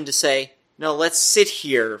option to say, no, let's sit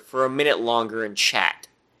here for a minute longer and chat.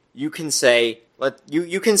 You can say,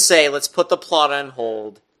 let's put the plot on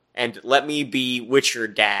hold, and let me be Witcher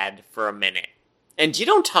Dad for a minute. And you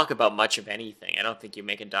don't talk about much of anything. I don't think you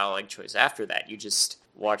make a dialogue choice after that. You just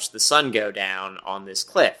watch the sun go down on this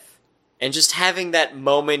cliff. And just having that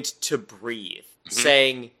moment to breathe,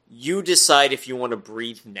 saying, you decide if you want to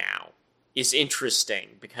breathe now, is interesting,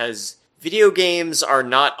 because video games are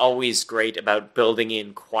not always great about building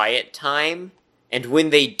in quiet time, and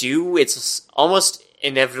when they do, it's almost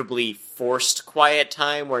inevitably forced quiet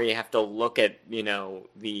time, where you have to look at, you know,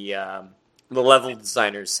 the level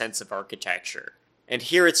designer's sense of architecture. And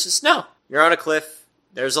here it's just, no, you're on a cliff,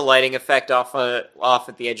 there's a lighting effect off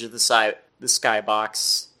at the edge of the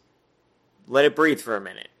skybox, let it breathe for a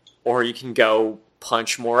minute. Or you can go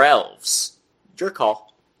punch more elves. Your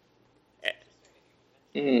call.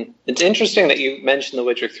 It's interesting that you mentioned The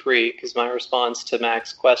Witcher 3, because my response to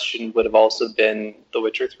Mac's question would have also been The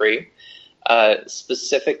Witcher 3.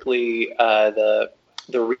 Specifically,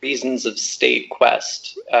 the Reasons of State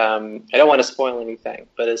quest. I don't want to spoil anything,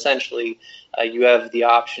 but essentially you have the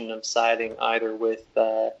option of siding either with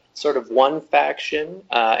sort of one faction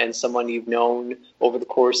and someone you've known over the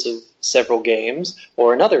course of several games,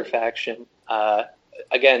 or another faction,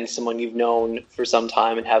 again, someone you've known for some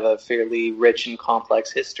time and have a fairly rich and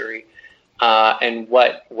complex history. And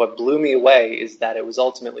what blew me away is that it was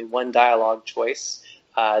ultimately one dialogue choice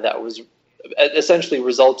that was essentially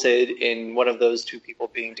resulted in one of those 2 people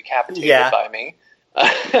being decapitated by me.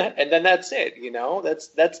 And then that's it, you know?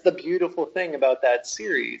 That's the beautiful thing about that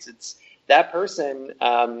series. It's that person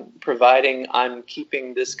providing I'm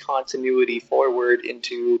keeping this continuity forward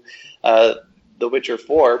into The Witcher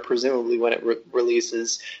 4, presumably when it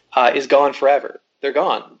releases, is gone forever. They're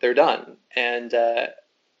gone. They're done. And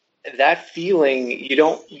that feeling, you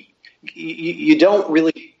don't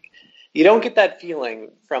get that feeling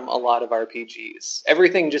from a lot of RPGs.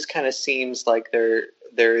 Everything just kind of seems like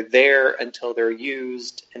they're there until they're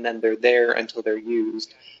used, and then they're there until they're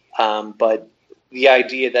used. But the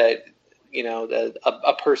idea that, you know,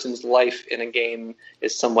 a person's life in a game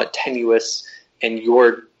is somewhat tenuous, and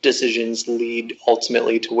your decisions lead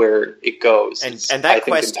ultimately to where it goes. And that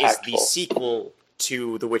quest is the sequel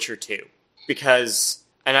to The Witcher 2. Because,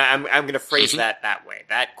 and I'm going to phrase that way,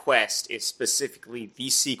 that quest is specifically the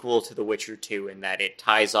sequel to The Witcher 2 in that it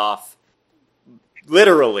ties off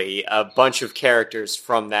literally a bunch of characters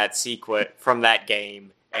from that from that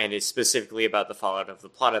game, and is specifically about the fallout of the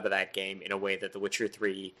plot of that game in a way that The Witcher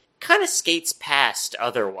 3 kind of skates past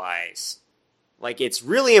otherwise. Like, it's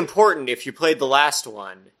really important if you played the last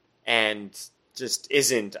one, and just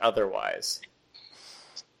isn't otherwise.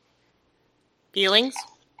 Feelings?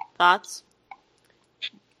 Thoughts?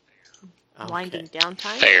 Okay. Winding down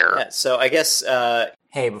time? Fair. Yeah, so I guess,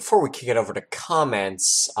 hey, before we kick it over to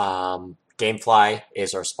comments, Gamefly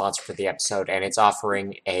is our sponsor for the episode, and it's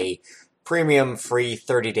offering a premium free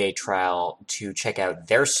 30-day trial to check out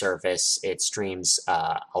their service. It streams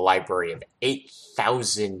a library of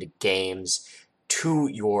 8,000 games to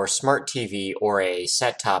your smart TV or a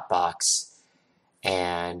set-top box,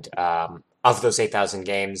 and of those 8,000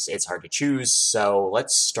 games, it's hard to choose, so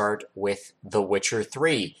let's start with The Witcher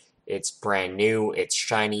 3. It's brand new, it's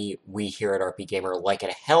shiny, we here at RP Gamer like it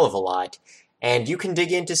a hell of a lot, and you can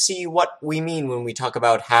dig in to see what we mean when we talk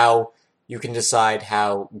about how you can decide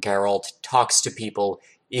how Geralt talks to people,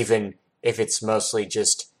 even if it's mostly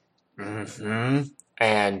just and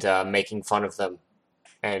making fun of them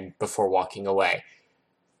and before walking away.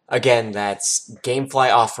 Again, that's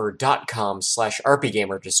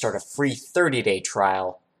gameflyoffer.com/rpgamer to start a free 30-day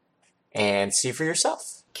trial and see for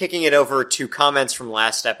yourself. Kicking it over to comments from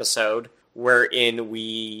last episode, wherein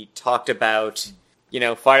we talked about,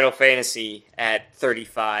 Final Fantasy at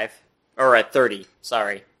 35, or at 30,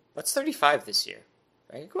 sorry. What's 35 this year?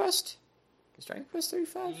 Dragon Quest? Is Dragon Quest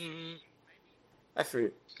 35? I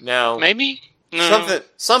forget. No. Maybe? No.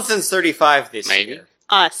 Something's 35 this Maybe. year.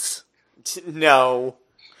 Us. No.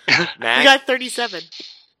 Mac? We got 37.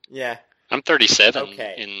 Yeah. I'm 37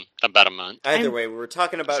 Okay. in about a month. Either way, we were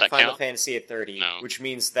talking Does about that Final count? Fantasy at 30, No. which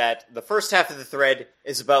means that the first half of the thread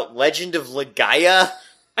is about Legend of Legaia,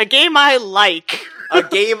 A game I like. a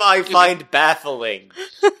game I find baffling.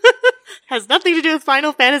 Has nothing to do with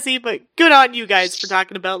Final Fantasy, but good on you guys for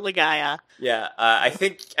talking about Legaia. Yeah, I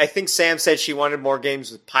think Sam said she wanted more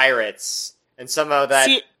games with pirates, and somehow that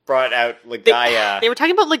See, brought out Legaia. They were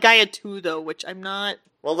talking about Legaia 2, though, which I'm not...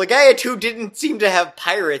 Well, Legaia 2 didn't seem to have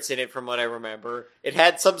pirates in it, from what I remember. It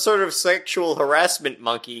had some sort of sexual harassment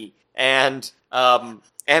monkey and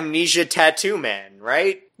Amnesia Tattoo Man,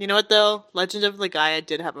 right? You know what, though? Legend of Legaia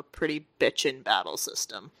did have a pretty bitchin' battle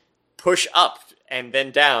system. Push up and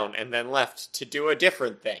then down and then left to do a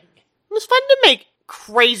different thing. It was fun to make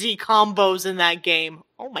crazy combos in that game.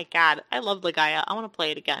 Oh my god, I love Legaia. I want to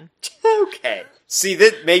play it again. Okay. See,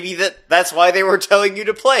 that's why they were telling you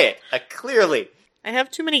to play it. Clearly. I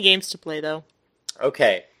have too many games to play, though.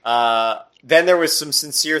 Okay. Then there was some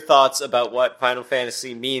sincere thoughts about what Final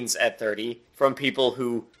Fantasy means at 30 from people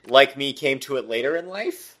who, like me, came to it later in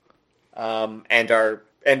life, and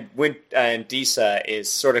Disa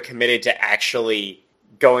is sort of committed to actually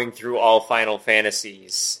going through all Final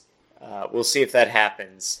Fantasies. We'll see if that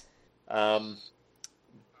happens. Power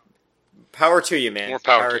to you, man. More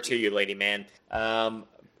power to you, lady man.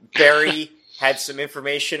 Barry had some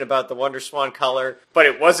information about the WonderSwan color, but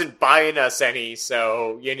it wasn't buying us any,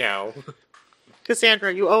 so,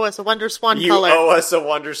 Cassandra, you owe us a WonderSwan you color. owe us a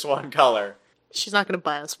WonderSwan color. She's not going to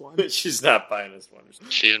buy us one. She's not buying us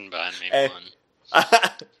WonderSwan. She didn't buy me Eh. one.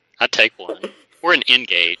 I'd take one. Or an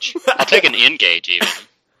N-Gauge. I'll take an N-Gauge, even.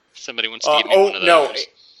 Somebody wants to give me one of those. No.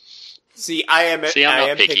 See, I'm not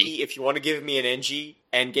picky. picky. If you want to give me an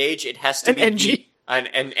N-Gauge, it has to An be NG. an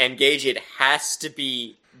N-Gauge. It has to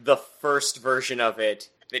be the first version of it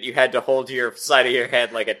that you had to hold to your side of your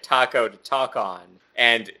head like a taco to talk on,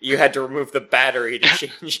 and you had to remove the battery to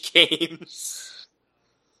change games.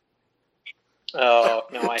 Oh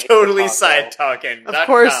no! I hate Totally the taco. side talking.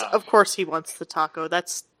 Of course he wants the taco.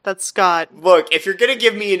 That's Scott. Look, if you're gonna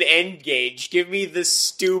give me an N-Gauge, give me the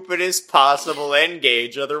stupidest possible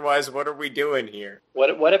N-Gauge. Otherwise, what are we doing here? What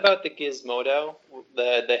about the Gizmodo,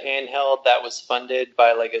 the handheld that was funded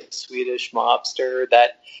by like a Swedish mobster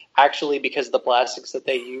that actually, because the plastics that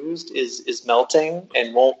they used is melting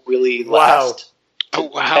and won't really Wow. last Oh,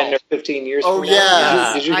 wow. 10 or 15 years Oh, from now?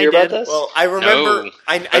 yeah. Did you I hear about did. this? Well, I remember. No,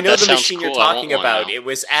 I but know that the sounds machine you're cool. I talking want one about. now. It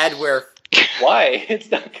was adware. Why? It's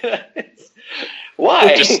not good.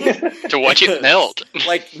 Why? Just to watch it melt.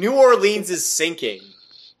 Like, New Orleans is sinking.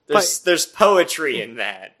 There's poetry in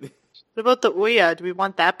that. What about the Ouya? Do we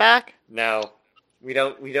want that back? No, we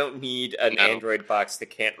don't need an No. Android box that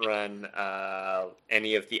can't run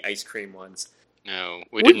any of the ice cream ones. No,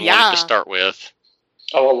 we didn't want yeah. it to start with.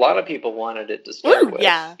 Oh, a lot of people wanted it to start Ooh, with.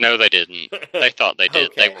 yeah. No, they didn't. They thought they did.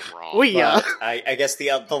 Okay. They were wrong. Ouya. But I guess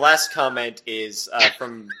the last comment is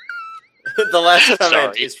from the last comment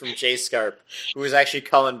Sorry. is from Jay Scarp, who was actually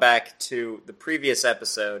calling back to the previous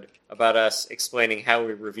episode about us explaining how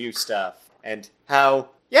we review stuff. and how,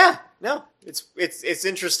 it's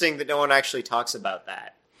interesting that no one actually talks about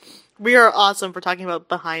that. We are awesome for talking about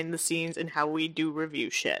behind the scenes and how we do review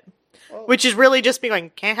shit. Oh. Which is really just being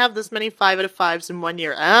like, can't have this many 5 out of 5s in 1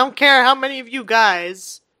 year. I don't care how many of you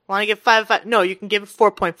guys want to give 5 out of 5. No, you can give it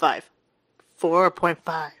 4.5.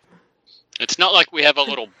 4.5. It's not like we have a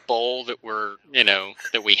little bowl that we're,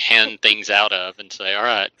 that we hand things out of and say, all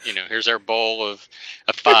right, here's our bowl of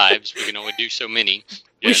 5s. We can only do so many.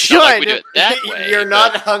 We it's not like we should. do it that way. You're but-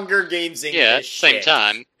 not Hunger Games English. Yeah, at the same shit.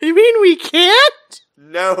 time. You mean we can't?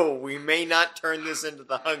 No, we may not turn this into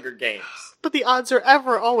the Hunger Games. But the odds are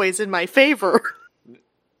ever always in my favor.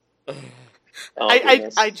 Oh, I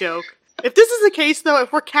goodness. joke. If this is the case, though,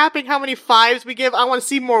 if we're capping how many 5s we give, I want to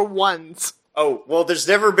see more 1s. Oh, well, there's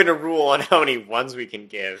never been a rule on how many ones we can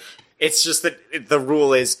give. It's just that the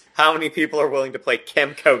rule is how many people are willing to play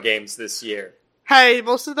Kemco games this year. Hey,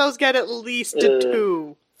 most of those get at least a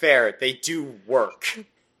 2. Fair, they do work.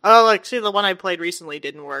 Oh, actually, the one I played recently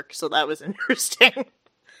didn't work, so that was interesting.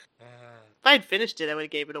 If I had finished it, I would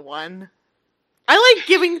have gave it a 1. I like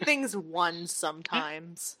giving things 1s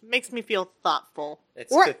sometimes. It makes me feel thoughtful.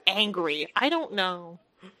 It's Or good. angry. I don't know.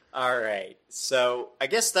 Alright, so I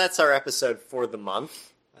guess that's our episode for the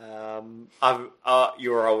month. You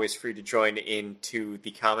are always free to join into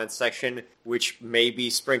the comments section, which may be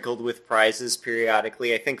sprinkled with prizes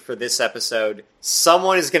periodically. I think for this episode,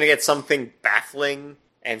 someone is going to get something baffling,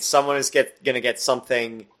 and someone is going to get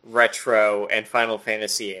something retro and Final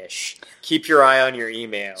Fantasy-ish. Keep your eye on your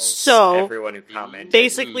emails, So, everyone who commented.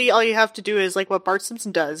 Basically, all you have to do is like what Bart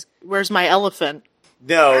Simpson does. Where's my elephant?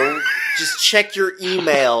 No, just check your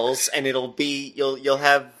emails, and it'll be you'll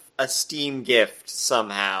have a Steam gift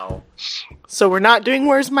somehow. So we're not doing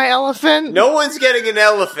Where's My Elephant? No one's getting an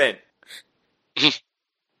elephant.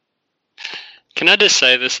 Can I just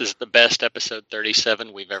say this is the best episode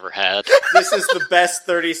 37 we've ever had? This is the best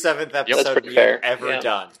 37th That's episode pretty we've fair. ever Yeah.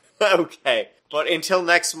 done. Okay, but until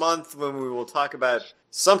next month, when we will talk about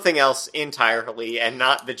something else entirely and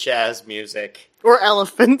not the jazz music Or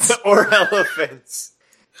elephants. or elephants.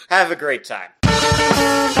 Have a great time.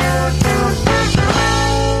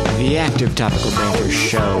 The Active Topical Banter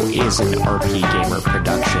Show is an RP Gamer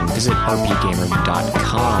production. Visit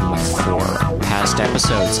rpgamer.com for past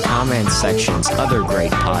episodes, comments sections, other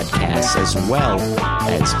great podcasts, as well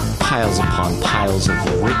as piles upon piles of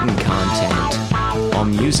written content. All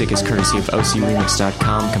music is courtesy of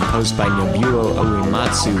ocremix.com, composed by Nobuo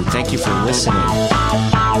Uematsu. Thank you for listening.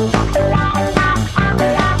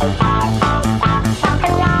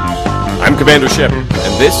 I'm Commander Shepard,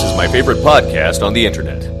 and this is my favorite podcast on the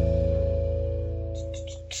internet.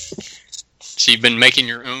 So you've been making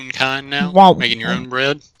your own kind now? Wow. Making your own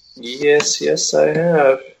bread? Yes, I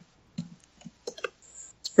have.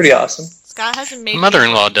 It's pretty awesome. Scott hasn't made My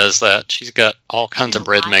mother-in-law does that. She's got all kinds of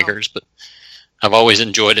bread Wow. makers, but I've always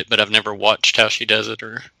enjoyed it, but I've never watched how she does it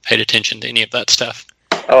or paid attention to any of that stuff.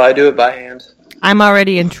 Oh, I do it by hand. I'm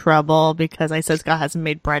already in trouble because I said Scott hasn't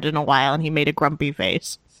made bread in a while and he made a grumpy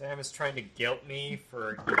face. Sam is trying to guilt me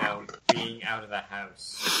for, being out of the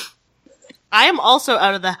house. I am also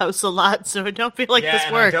out of the house a lot, so don't feel like this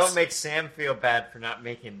and works. I don't make Sam feel bad for not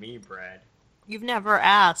making me bread. You've never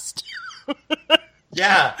asked.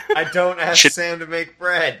 Yeah, I don't ask Should- Sam to make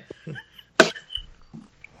bread.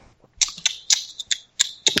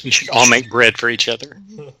 We should all make bread for each other.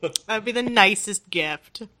 That'd be the nicest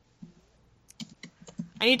gift.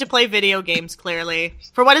 I need to play video games, clearly.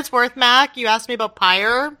 For what it's worth, Mac, you asked me about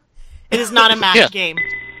Pyre. It is not a Mac Yeah. game.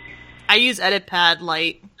 I use EditPad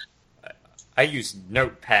Lite. I use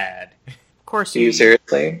Notepad. Of course Do you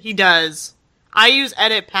seriously? He does. I use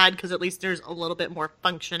EditPad because at least there's a little bit more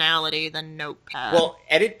functionality than Notepad. Well,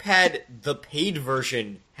 EditPad, the paid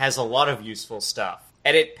version, has a lot of useful stuff.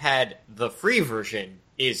 EditPad, the free version,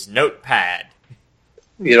 is Notepad.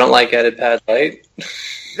 You don't like EditPad Lite?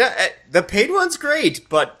 The paid one's great,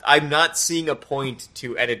 but I'm not seeing a point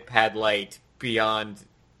to EditPad Lite beyond...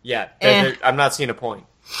 Yeah, I'm not seeing a point.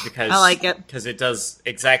 Because I like it. Because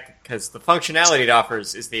because the functionality it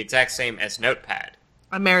offers is the exact same as Notepad.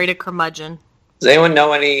 I married a curmudgeon. Does anyone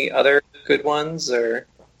know any other good ones? Or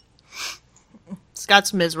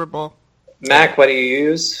Scott's miserable. Mac, what do you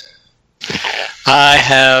use? I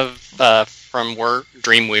have, from work,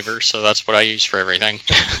 Dreamweaver, so that's what I use for everything.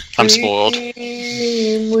 I'm spoiled.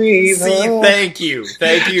 See, thank you,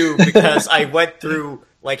 because I went through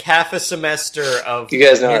like half a semester of... You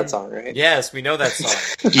guys know that song, right? Yes, we know that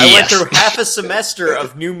song. I went through half a semester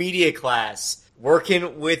of new media class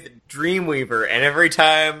working with Dreamweaver, and every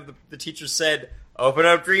time the teacher said, open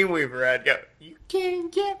up Dreamweaver, I'd go, you can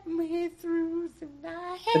get me through the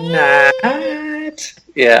night. Night.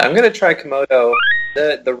 Yeah, I'm gonna try Komodo.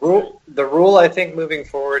 The rule I think moving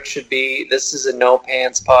forward should be this is a no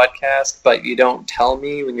pants podcast, but you don't tell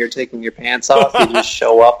me when you're taking your pants off. You just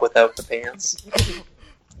show up without the pants.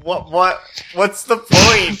 What's the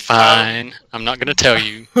point? Fine. I'm not going to tell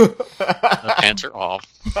you. The pants are off.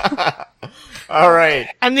 All right.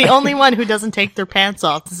 I'm the only one who doesn't take their pants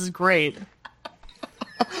off. This is great.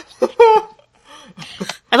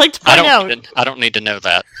 I'd like to point out. I don't need to know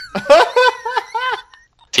that.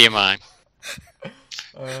 TMI.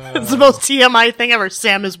 It's the most TMI thing ever.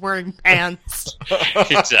 Sam is wearing pants.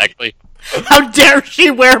 Exactly. How dare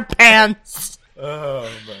she wear pants? Oh,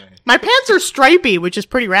 man. My pants are stripy, which is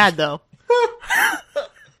pretty rad, though.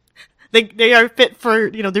 They are fit for,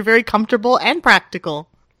 they're very comfortable and practical.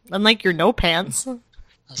 Unlike your no pants. I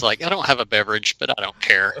was like, I don't have a beverage, but I don't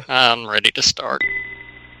care. I'm ready to start.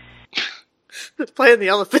 Playing the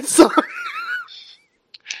elephant song.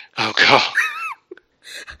 Oh, God.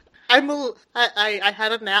 I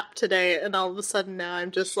had a nap today, and all of a sudden now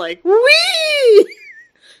I'm just like, wee!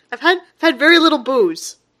 I've had very little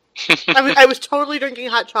booze. I was totally drinking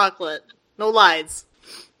hot chocolate. No lies.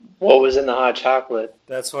 What was in the hot chocolate?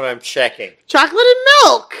 That's what I'm checking. Chocolate and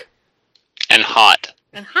milk! And hot.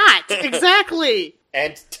 And hot, exactly.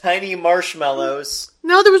 And tiny marshmallows.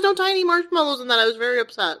 No, there was no tiny marshmallows in that. I was very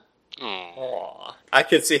upset. Oh, Aw. I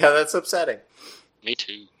can see how that's upsetting. me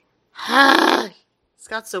too. It's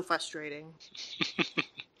got so frustrating.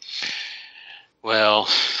 Well,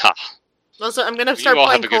 Also, I'm gonna start you all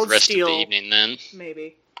playing have a good Cold rest Steel. of the evening then.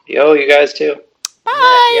 Maybe. Yo, you guys too.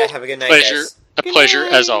 Bye! Yeah, have a good night, Pleasure. guys. A Good pleasure,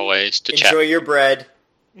 night. as always, to chat. Enjoy your bread.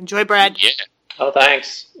 Enjoy bread. Yeah. Oh,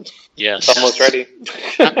 thanks. Yes. It's almost ready.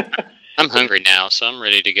 I'm hungry now, so I'm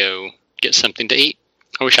ready to go get something to eat.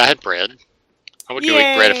 I wish I had bread. I would go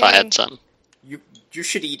eat bread if I had some, You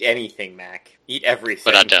should eat anything, Mac. Eat everything.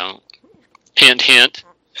 but I don't. Hint, hint.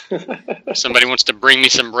 If somebody wants to bring me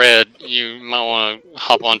some bread, you might want to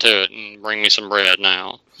hop onto it and bring me some bread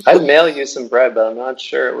now. I'd mail you some bread, but I'm not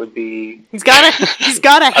sure it would be. He's got a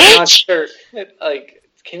I'm hitch. not sure. Like,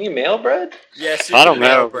 can you mail bread? Yes, you I can don't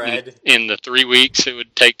mail know. bread. In the 3 weeks it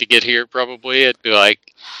would take to get here, probably, it'd be like,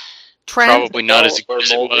 Trent, probably not as Or good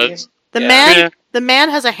as it moldy? was. the Yeah. man, Yeah. the man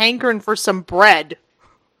has a hankering for some bread.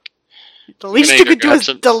 The least gonna you go could do grab is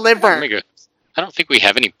some- deliver. Let me go. I don't think we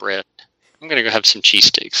have any bread. I'm going to go have some cheese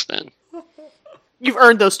sticks then. You've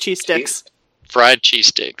earned those cheese sticks. Fried cheese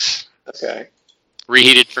sticks. Okay.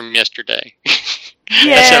 Reheated from yesterday.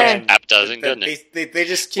 Yeah. That sounds appetizing, doesn't it? They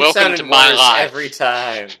just keep Welcome sounding to my worse life. every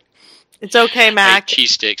time. It's okay, I ate Mac. cheese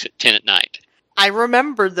sticks at 10 at night. I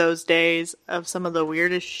remember those days of some of the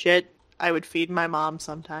weirdest shit I would feed my mom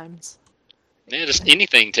sometimes. Yeah, just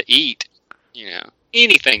anything to eat.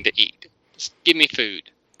 Anything to eat. Just give me food.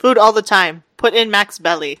 Food all the time. Put in Mac's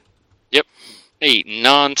belly. I eat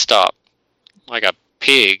non-stop. Like a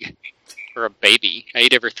pig. Or a baby. I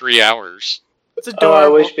eat every 3 hours. It's Oh, adorable. I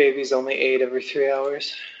wish babies only ate every 3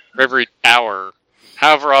 hours. Every hour.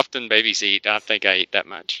 However often babies eat, I think I eat that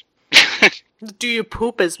much. Do you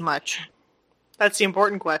poop as much? That's the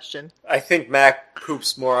important question. I think Mac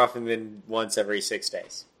poops more often than once every 6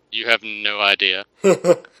 days. You have no idea.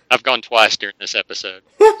 I've gone twice during this episode.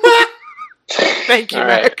 Thank you, All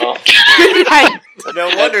Mac. right. Well, Good night. No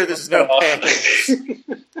wonder there's no pants.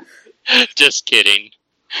 Just kidding.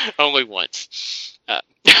 Only once.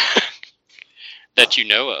 That you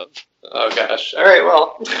know of. oh gosh. All right.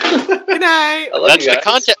 Well. Good night. I love That's you the guys.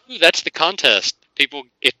 contest. Ooh, that's the contest.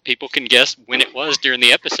 If people can guess when it was during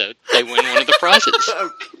the episode, they win one of the prizes.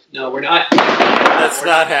 No, we're not. That's we're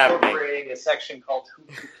not happening. Incorporating a section called Who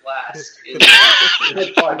to Blast in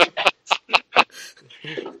the podcast.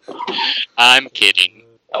 I'm kidding.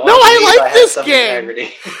 want No, to I believe like had this some game.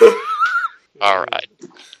 integrity. All right.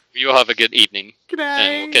 You all have a good evening, Good night.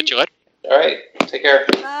 and we'll catch you later. All right. Take care.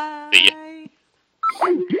 Bye. See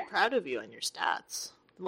Proud of you on your stats.